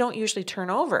you don't usually turn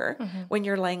over when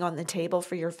you're laying on the table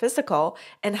for your physical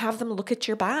and have them look at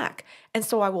your back. And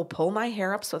so I will pull my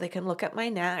hair up so they can look at my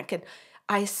neck. And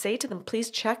I say to them, please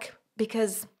check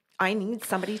because I need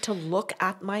somebody to look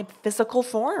at my physical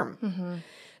form.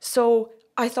 So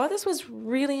I thought this was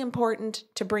really important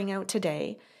to bring out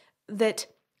today, that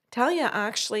Talia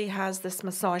actually has this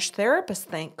massage therapist,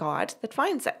 thank God, that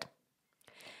finds it.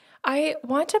 I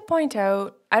want to point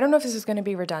out, I don't know if this is going to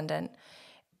be redundant.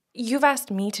 You've asked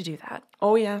me to do that.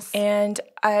 Oh, yes. And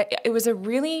it was a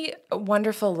really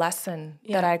wonderful lesson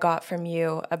that I got from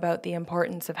you about the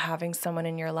importance of having someone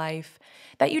in your life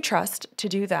that you trust to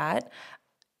do that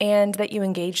and that you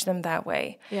engage them that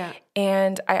way. Yeah.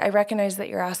 And I recognize that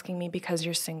you're asking me because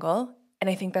you're single, and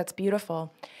I think that's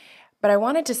beautiful. But I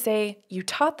wanted to say you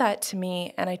taught that to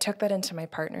me, and I took that into my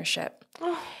partnership.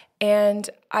 And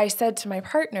I said to my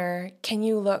partner, can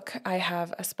you look, I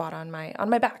have a spot on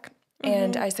my back.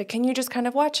 And I said, can you just kind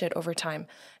of watch it over time?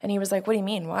 And he was like, what do you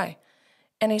mean? Why?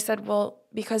 And I said, well,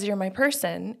 because you're my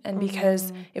person. And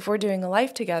because if we're doing a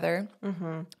life together,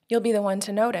 you'll be the one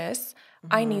to notice.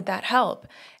 I need that help.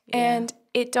 Yeah. And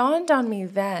it dawned on me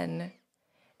then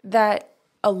that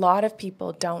a lot of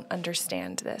people don't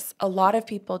understand this. A lot of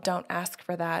people don't ask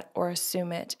for that or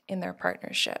assume it in their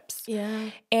partnerships. Yeah.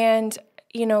 And,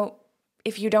 you know,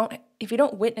 if you don't if you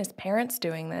don't witness parents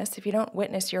doing this, if you don't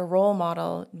witness your role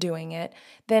model doing it,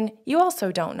 then you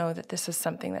also don't know that this is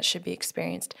something that should be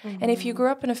experienced. And if you grew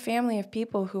up in a family of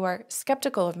people who are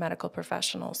skeptical of medical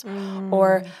professionals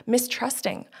or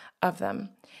mistrusting of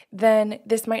them, then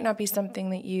this might not be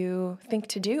something that you think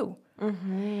to do.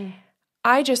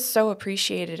 I just so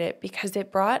appreciated it because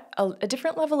it brought a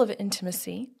different level of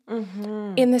intimacy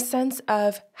in the sense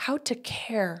of how to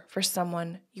care for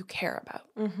someone you care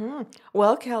about.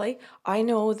 Well, Kelly, I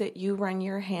know that you run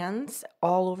your hands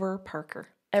all over Parker.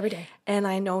 Every day. And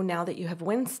I know now that you have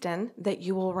Winston that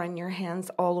you will run your hands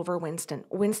all over Winston.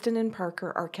 Winston and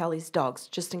Parker are Kelly's dogs,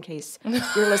 just in case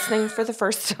you're listening for the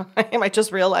first time. I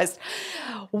just realized,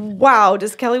 wow,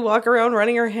 does Kelly walk around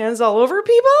running her hands all over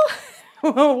people?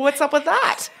 What's up with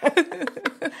that?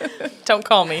 Don't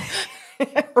call me.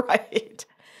 Right.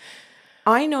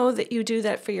 I know that you do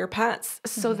that for your pets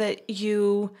so that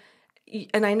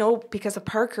and I know because of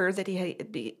Parker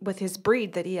that with his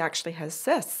breed that he actually has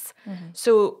cysts.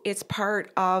 So it's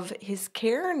part of his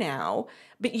care now.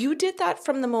 But you did that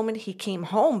from the moment he came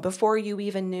home before you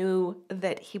even knew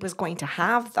that he was going to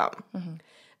have them.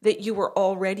 That you were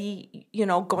already,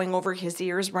 going over his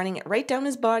ears, running it right down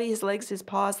his body, his legs, his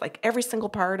paws, like every single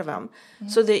part of him,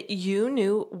 so that you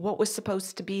knew what was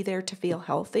supposed to be there to feel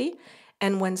healthy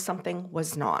and when something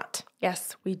was not.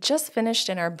 Yes, we just finished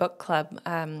in our book club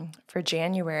for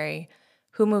January,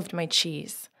 Who Moved My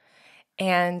Cheese?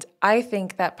 And I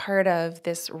think that part of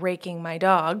this raking my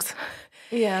dogs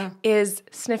is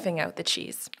sniffing out the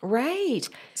cheese. Right.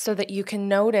 So that you can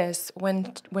notice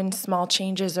when small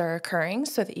changes are occurring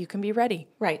so that you can be ready.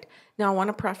 Right. Now I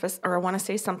want to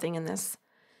say something in this.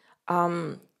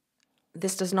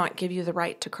 This does not give you the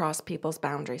right to cross people's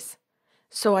boundaries.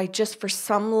 So for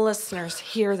some listeners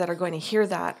here that are going to hear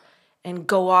that and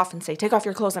go off and say, take off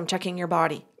your clothes, I'm checking your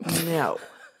body. No.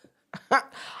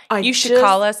 You should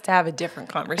call us to have a different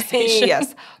conversation.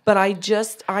 Yes. But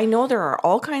I know there are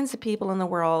all kinds of people in the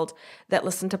world that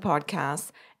listen to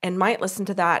podcasts and might listen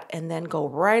to that and then go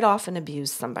right off and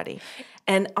abuse somebody.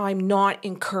 And I'm not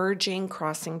encouraging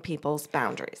crossing people's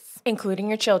boundaries. Including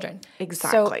your children.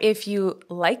 Exactly. So if you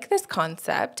like this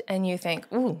concept and you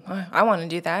think, ooh, I want to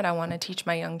do that, I want to teach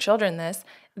my young children this,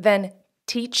 then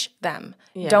teach them.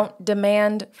 Yeah. Don't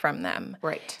demand from them.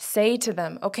 Right. Say to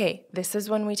them, okay, this is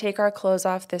when we take our clothes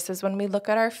off. This is when we look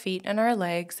at our feet and our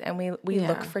legs and we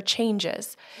look for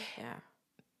changes. Yeah.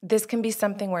 This can be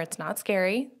something where it's not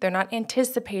scary. They're not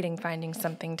anticipating finding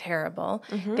something terrible.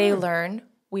 They learn,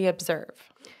 we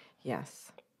observe.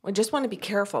 Yes. We just want to be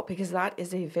careful because that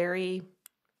is a very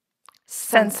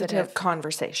sensitive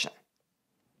conversation.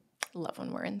 Love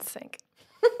when we're in sync.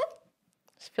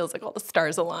 It feels like all the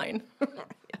stars align. Yeah,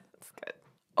 that's good.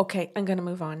 Okay, I'm going to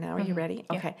move on now. Are you ready?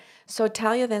 Yeah. Okay. So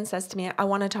Talia then says to me, I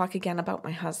want to talk again about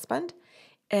my husband.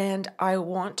 And I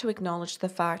want to acknowledge the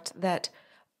fact that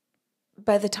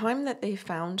by the time that they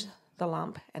found the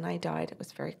lump and I died, it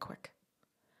was very quick.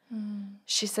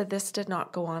 She said this did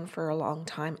not go on for a long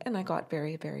time, and I got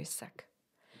very, very sick.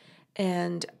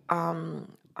 And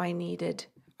I needed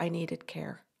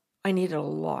care. I needed a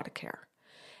lot of care.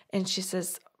 And she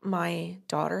says, my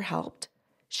daughter helped.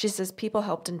 She says people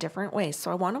helped in different ways.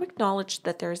 So I want to acknowledge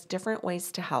that there's different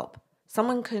ways to help.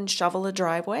 Someone can shovel a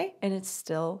driveway, and it's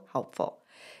still helpful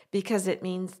because it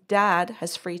means Dad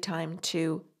has free time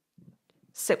to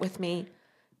sit with me,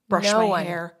 brush my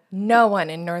hair. No one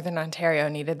in Northern Ontario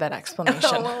needed that explanation.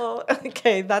 Oh,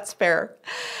 okay, that's fair.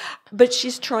 But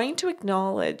she's trying to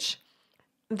acknowledge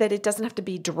that it doesn't have to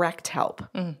be direct help,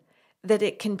 that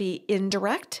it can be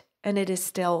indirect and it is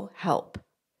still help.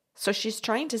 So she's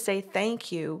trying to say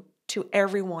thank you to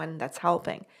everyone that's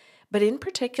helping. But in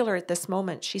particular at this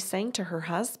moment, she's saying to her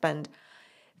husband,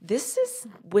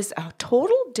 was a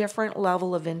total different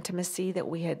level of intimacy that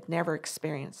we had never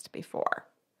experienced before.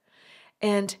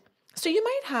 And so you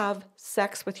might have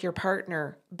sex with your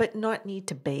partner, but not need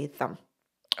to bathe them.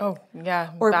 Oh,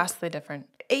 yeah, vastly different.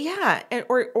 Yeah,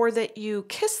 or that you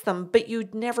kiss them, but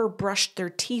you'd never brushed their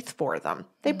teeth for them.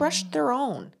 They brushed their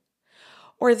own.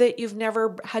 Or that you've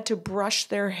never had to brush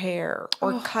their hair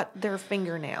or cut their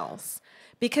fingernails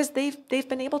because they've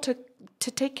been able to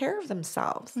take care of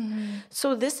themselves.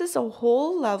 So this is a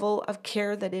whole level of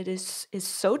care that it is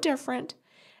so different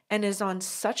and is on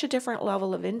such a different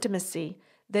level of intimacy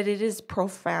that it is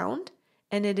profound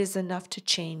and it is enough to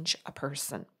change a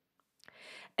person.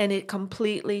 And it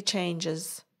completely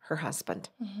changes her husband.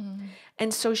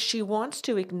 And so she wants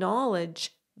to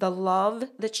acknowledge the love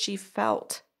that she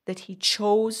felt that he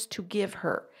chose to give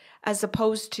her, as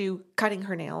opposed to cutting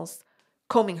her nails,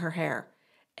 combing her hair,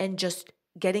 and just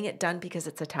getting it done because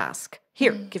it's a task.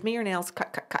 Here, give me your nails,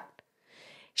 cut, cut, cut.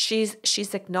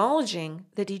 She's acknowledging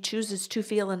that he chooses to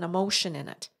feel an emotion in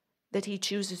it, that he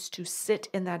chooses to sit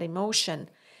in that emotion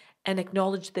and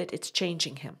acknowledge that it's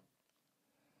changing him.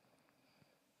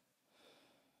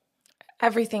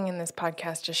 Everything in this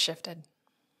podcast just shifted.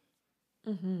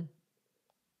 Mm-hmm.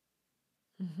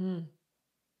 Mm-hmm.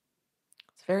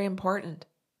 It's very important.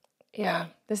 Yeah,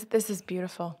 this is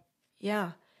beautiful.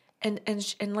 Yeah. And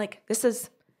like this is,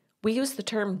 we use the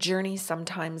term journey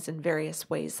sometimes in various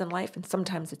ways in life, and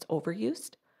sometimes it's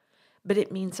overused, but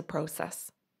it means a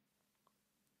process.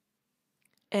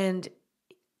 And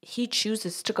he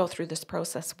chooses to go through this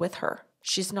process with her.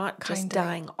 She's not just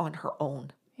dying on her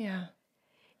own. Yeah.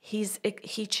 He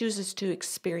chooses to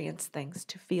experience things,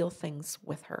 to feel things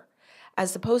with her,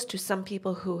 as opposed to some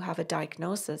people who have a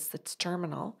diagnosis that's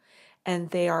terminal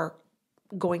and they are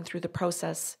going through the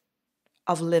process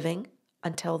of living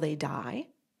until they die.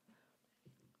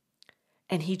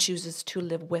 And he chooses to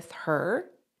live with her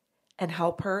and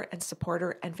help her and support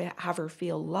her and have her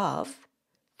feel love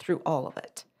through all of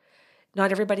it.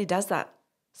 Not everybody does that.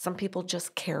 Some people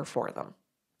just care for them.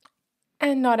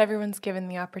 And not everyone's given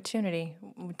the opportunity,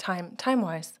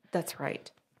 time-wise. That's right.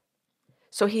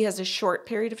 So he has a short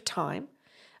period of time,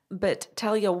 but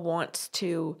Talia wants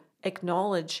to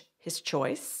acknowledge his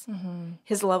choice,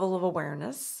 his level of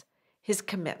awareness, his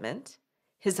commitment,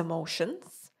 his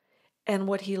emotions, and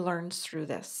what he learns through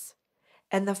this.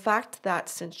 And the fact that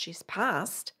since she's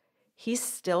passed, he's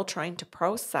still trying to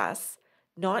process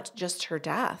not just her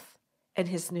death and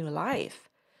his new life,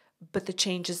 but the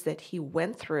changes that he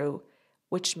went through,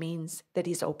 which means that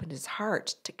he's opened his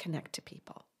heart to connect to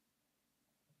people.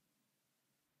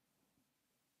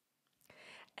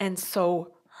 And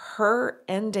so her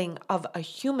ending of a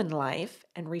human life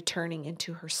and returning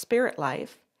into her spirit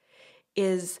life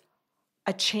is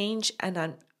a change,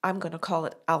 and I'm going to call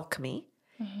it alchemy.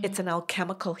 Mm-hmm. It's an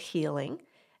alchemical healing,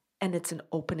 and it's an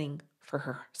opening for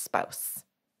her spouse.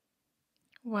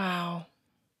 Wow.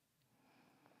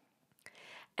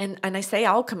 And I say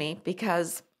alchemy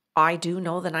because I do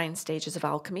know the 9 stages of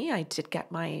alchemy. I did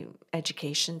get my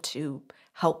education to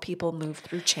help people move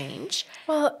through change.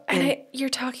 Well, and you're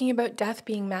talking about death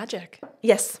being magic.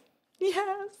 Yes.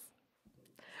 Yes.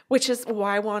 Which is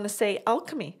why I want to say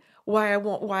alchemy. Why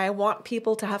I want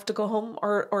people to have to go home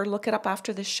or look it up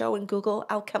after the show and Google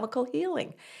alchemical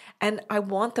healing. And I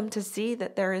want them to see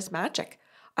that there is magic.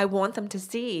 I want them to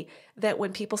see that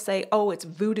when people say, oh, it's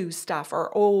voodoo stuff,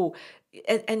 or oh,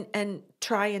 and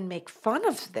try and make fun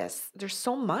of this. There's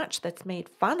so much that's made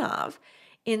fun of,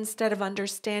 instead of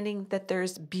understanding that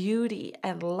there's beauty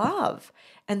and love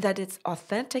and that it's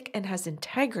authentic and has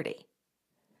integrity.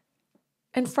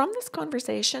 And from this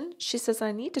conversation, she says,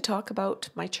 I need to talk about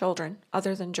my children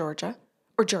other than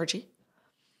Georgie.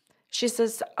 She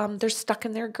says, they're stuck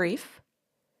in their grief.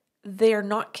 They're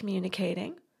not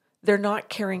communicating. They're not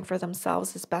caring for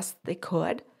themselves as best they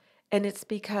could. And it's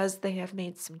because they have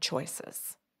made some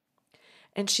choices.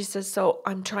 And she says, so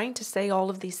I'm trying to say all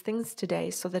of these things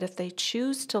today so that if they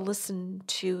choose to listen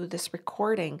to this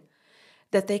recording,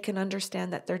 that they can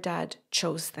understand that their dad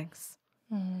chose things.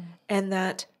 And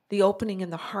that the opening in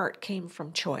the heart came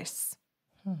from choice.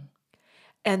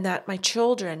 And that my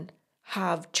children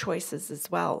have choices as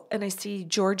well. And I see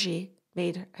Georgie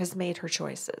has made her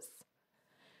choices.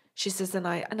 She says, and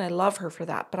I love her for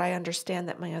that, but I understand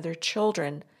that my other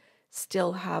children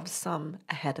still have some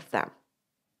ahead of them.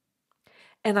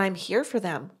 And I'm here for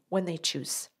them when they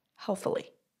choose healthily.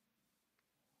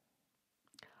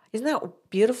 Isn't that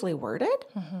beautifully worded?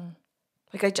 Mm-hmm.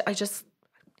 Like I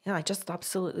just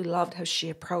absolutely loved how she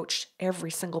approached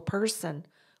every single person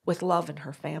with love in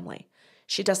her family.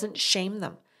 She doesn't shame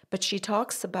them, but she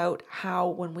talks about how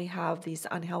when we have these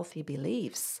unhealthy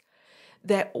beliefs,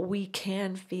 that we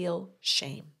can feel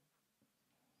shame.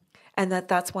 And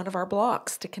that's one of our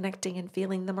blocks to connecting and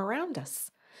feeling them around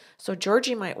us. So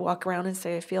Georgie might walk around and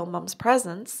say, I feel mom's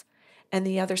presence. And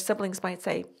the other siblings might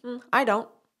say, I don't.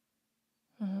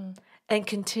 Mm-hmm. And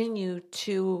continue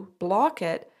to block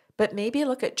it. But maybe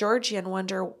look at Georgie and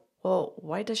wonder, well,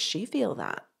 why does she feel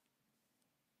that?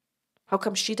 How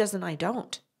come she does and I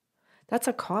don't? That's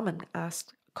a commonly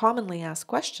asked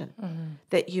question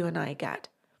that you and I get.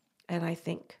 And I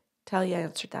think Talia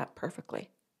answered that perfectly.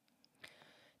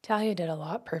 Talia did a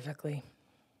lot perfectly.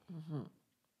 Mm-hmm.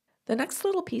 The next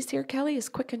little piece here, Kelly, is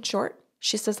quick and short.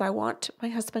 She says, I want my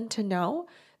husband to know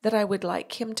that I would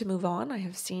like him to move on. I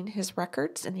have seen his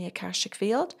records in the Akashic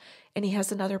field, and he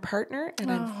has another partner,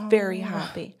 and I'm very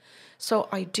happy. So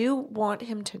I do want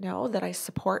him to know that I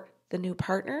support the new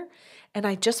partner, and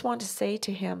I just want to say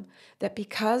to him that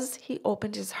because he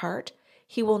opened his heart,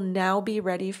 he will now be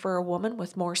ready for a woman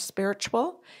with more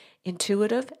spiritual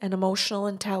intuitive and emotional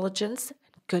intelligence.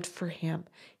 Good for him.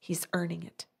 He's earning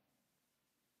it.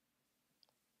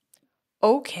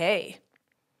 Okay.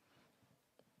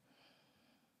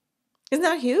 Isn't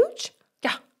that huge?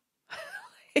 Yeah.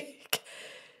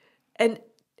 And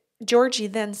Georgie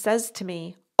then says to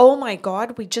me, oh my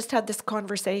God, we just had this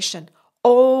conversation.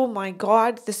 Oh my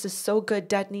God, this is so good.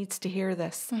 Dad needs to hear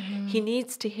this. Mm-hmm. He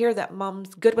needs to hear that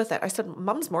Mom's good with it. I said,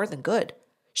 Mom's more than good.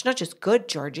 She's not just good,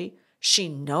 Georgie. She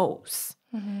knows.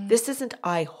 Mm-hmm. This isn't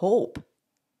I hope.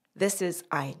 This is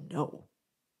I know.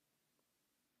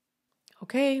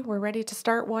 Okay, we're ready to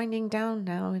start winding down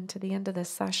now into the end of this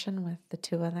session with the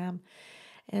two of them.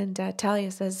 And Talia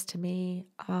says to me,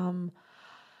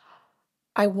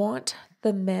 I want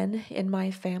the men in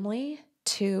my family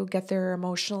to get their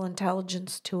emotional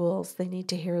intelligence tools. They need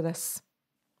to hear this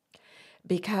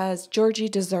because Georgie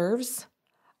deserves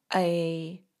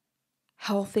a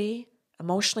healthy,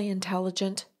 emotionally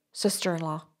intelligent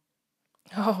sister-in-law.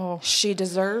 Oh, She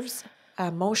deserves an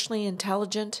emotionally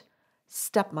intelligent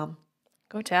stepmom.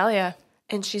 go Talia.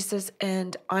 And she says,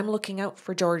 and I'm looking out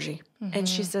for Georgie. Mm-hmm. And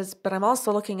she says, but I'm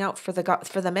also looking out for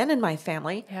the men in my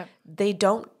family. Yep.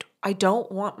 I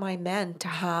don't want my men to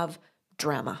have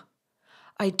drama.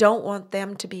 I don't want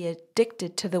them to be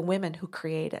addicted to the women who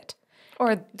create it.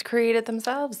 Or create it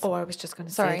themselves. Oh, I was just going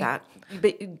to say that.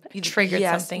 But you triggered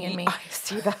something in me. I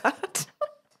see that.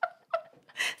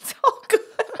 It's all good.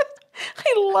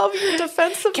 I love your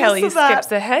defensiveness Kelly of that.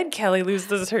 skips ahead. Kelly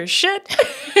loses her shit.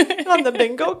 On the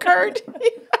bingo card.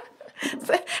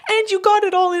 And you got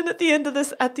it all in at the end of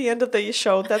the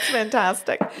show. That's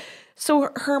fantastic.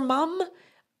 So her mom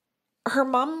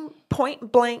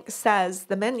point blank says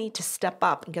the men need to step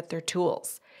up and get their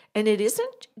tools. And it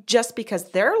isn't just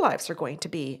because their lives are going to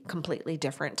be completely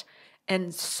different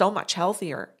and so much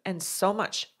healthier and so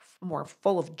much more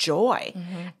full of joy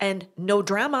and no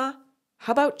drama.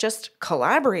 How about just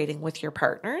collaborating with your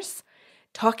partners,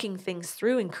 talking things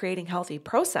through and creating healthy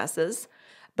processes?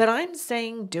 But I'm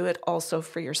saying do it also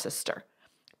for your sister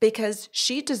because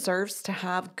she deserves to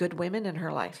have good women in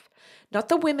her life, not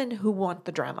the women who want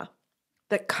the drama,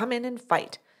 that come in and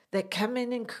fight, that come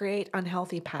in and create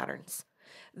unhealthy patterns,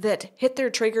 that hit their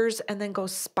triggers and then go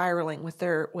spiraling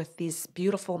with these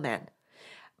beautiful men.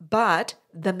 But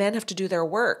the men have to do their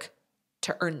work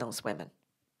to earn those women.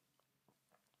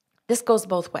 This goes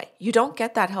both ways. You don't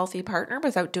get that healthy partner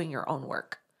without doing your own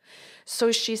work.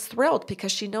 So she's thrilled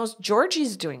because she knows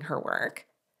Georgie's doing her work.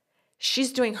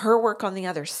 She's doing her work on the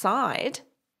other side,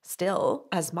 still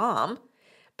as mom,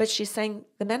 but she's saying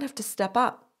the men have to step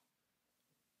up.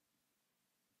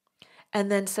 And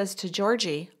then says to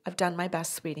Georgie, I've done my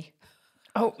best, sweetie.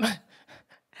 Oh,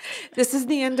 this is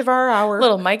the end of our hour.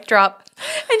 little mic drop.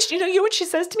 And you know what she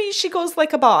says to me? She goes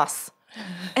like a boss.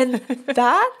 And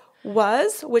that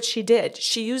was what she did.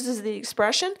 She uses the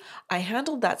expression, I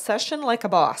handled that session like a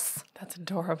boss. That's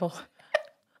adorable.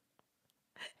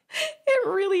 It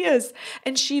really is.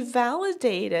 And she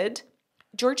validated.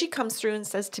 Georgie comes through and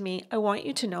says to me, I want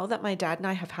you to know that my dad and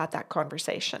I have had that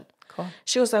conversation. Cool.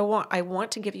 She goes, I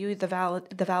want to give you the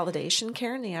validation,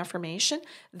 Karen, the affirmation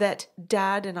that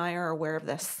Dad and I are aware of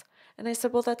this. And I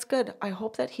said, well, that's good. I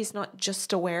hope that he's not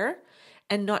just aware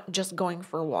and not just going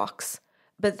for walks,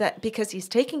 but that because he's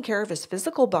taking care of his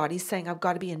physical body, saying I've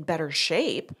got to be in better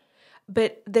shape,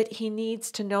 but that he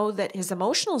needs to know that his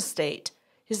emotional state,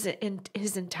 his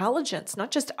intelligence,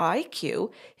 not just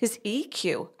IQ, his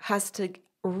EQ has to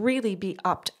really be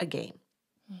upped again.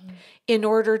 In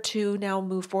order to now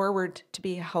move forward to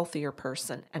be a healthier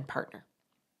person and partner.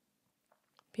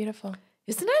 Beautiful.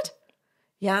 Isn't it?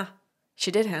 Yeah.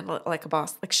 She did handle it like a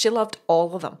boss. Like she loved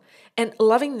all of them. And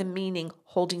loving them meaning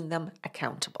holding them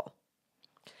accountable.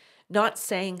 Not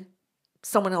saying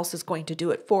someone else is going to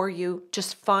do it for you.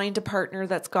 Just find a partner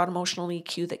that's got emotional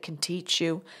EQ that can teach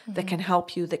you, that can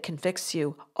help you, that can fix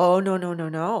you. Oh,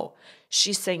 no.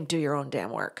 She's saying do your own damn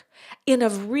work in a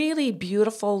really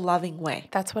beautiful, loving way.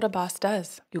 That's what a boss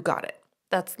does. You got it.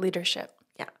 That's leadership.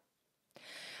 Yeah.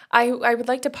 I would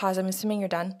like to pause. I'm assuming you're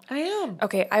done. I am.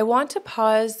 Okay. I want to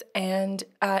pause and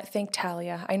thank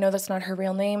Talia. I know that's not her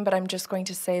real name, but I'm just going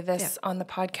to say this on the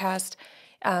podcast.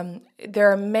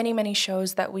 There are many, many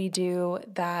shows that we do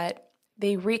that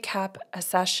they recap a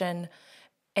session,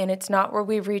 and it's not where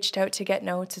we've reached out to get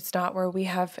notes. It's not where we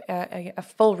have a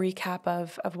full recap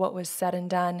of what was said and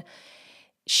done.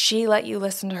 She let you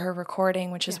listen to her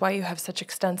recording, which is why you have such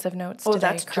extensive notes today,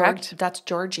 that's correct? That's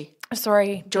Georgie.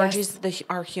 Sorry. Georgie's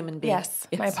our human being. Yes,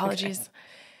 my apologies. Okay.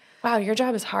 Wow, your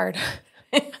job is hard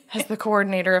as the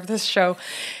coordinator of this show.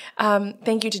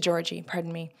 Thank you to Georgie,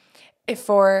 pardon me,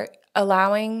 for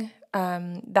allowing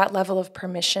that level of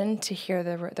permission to hear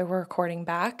the recording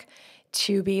back,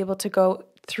 to be able to go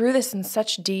through this in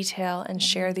such detail and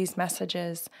share these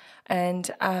messages. And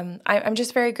I'm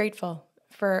just very grateful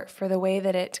for the way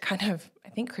that it kind of, I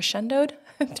think, crescendoed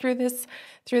through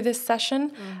this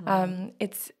session.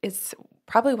 It's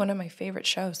probably one of my favorite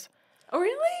shows. Oh,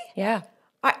 really? Yeah.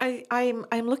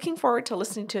 I'm looking forward to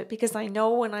listening to it, because I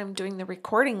know when I'm doing the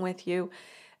recording with you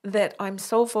that I'm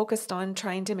so focused on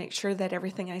trying to make sure that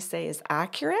everything I say is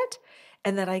accurate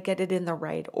and that I get it in the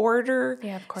right order.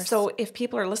 Yeah, of course. So if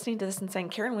people are listening to this and saying,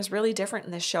 Karen was really different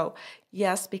in this show,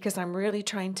 yes, because I'm really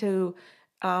trying to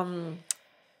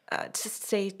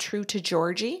stay true to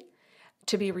Georgie,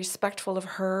 to be respectful of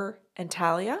her and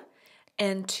Talia,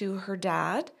 and to her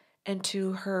dad, and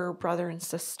to her brother and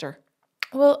sister.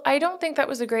 Well, I don't think that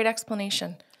was a great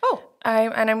explanation. Oh.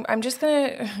 I'm just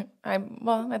gonna.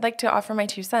 I'd like to offer my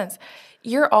 2 cents.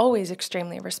 You're always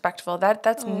extremely respectful.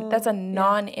 That's a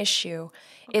non-issue.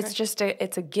 Okay. It's just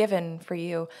it's a given for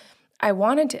you. I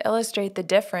wanted to illustrate the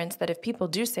difference that if people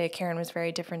do say Karen was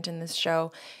very different in this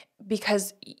show,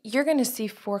 because you're going to see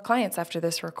 4 clients after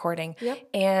this recording,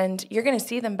 and you're going to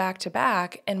see them back to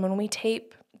back. And when we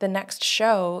tape the next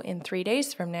show in 3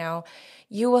 days from now,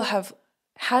 you will have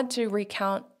had to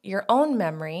recount your own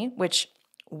memory, which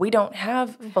we don't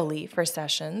have fully for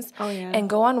sessions, and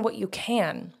go on what you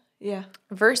can. Yeah.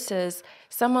 Versus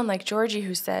someone like Georgie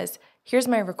who says, here's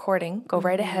my recording, go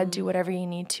right ahead, do whatever you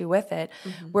need to with it,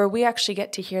 where we actually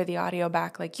get to hear the audio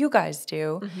back like you guys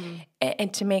do,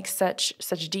 and to make such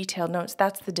detailed notes.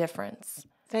 That's the difference.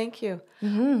 Thank you.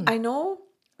 I know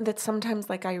that sometimes,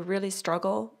 like, I really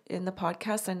struggle in the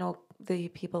podcast. I know the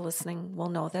people listening will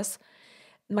know this.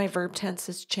 My verb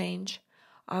tenses change.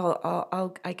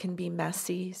 I can be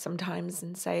messy sometimes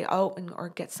and say,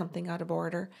 or get something out of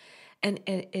order. And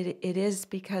it is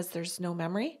because there's no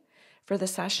memory for the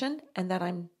session, and that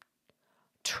I'm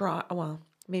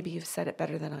maybe you've said it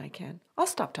better than I can. I'll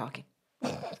stop talking.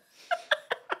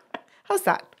 How's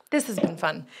that? This has been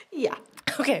fun. Yeah.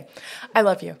 Okay. I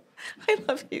love you. I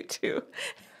love you too.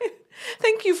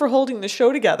 Thank you for holding the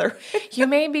show together. You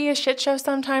may be a shit show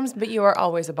sometimes, but you are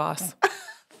always a boss.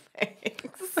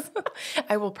 Thanks.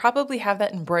 I will probably have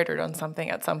that embroidered on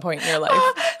something at some point in your life.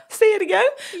 Say it again.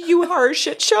 You are a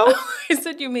shit show? I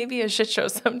said you may be a shit show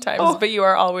sometimes, but you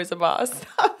are always a boss.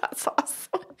 That's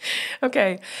awesome.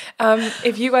 Okay.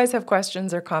 If you guys have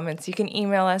questions or comments, you can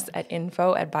email us at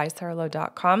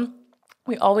info@bysarlo.com.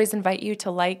 We always invite you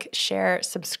to like, share,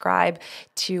 subscribe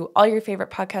to all your favorite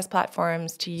podcast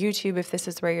platforms, to YouTube if this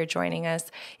is where you're joining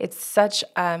us. It's such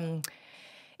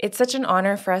an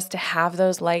honor for us to have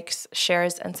those likes,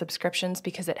 shares, and subscriptions,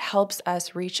 because it helps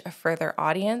us reach a further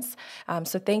audience.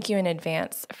 So thank you in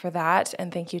advance for that.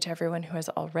 And thank you to everyone who has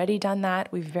already done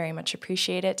that. We very much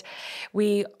appreciate it.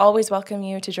 We always welcome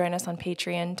you to join us on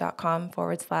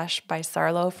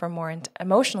patreon.com/bysarlo for more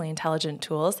emotionally intelligent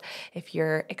tools if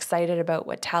you're excited about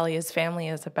what Talia's family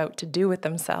is about to do with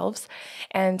themselves.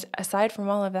 And aside from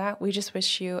all of that, we just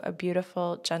wish you a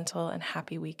beautiful, gentle, and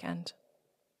happy weekend.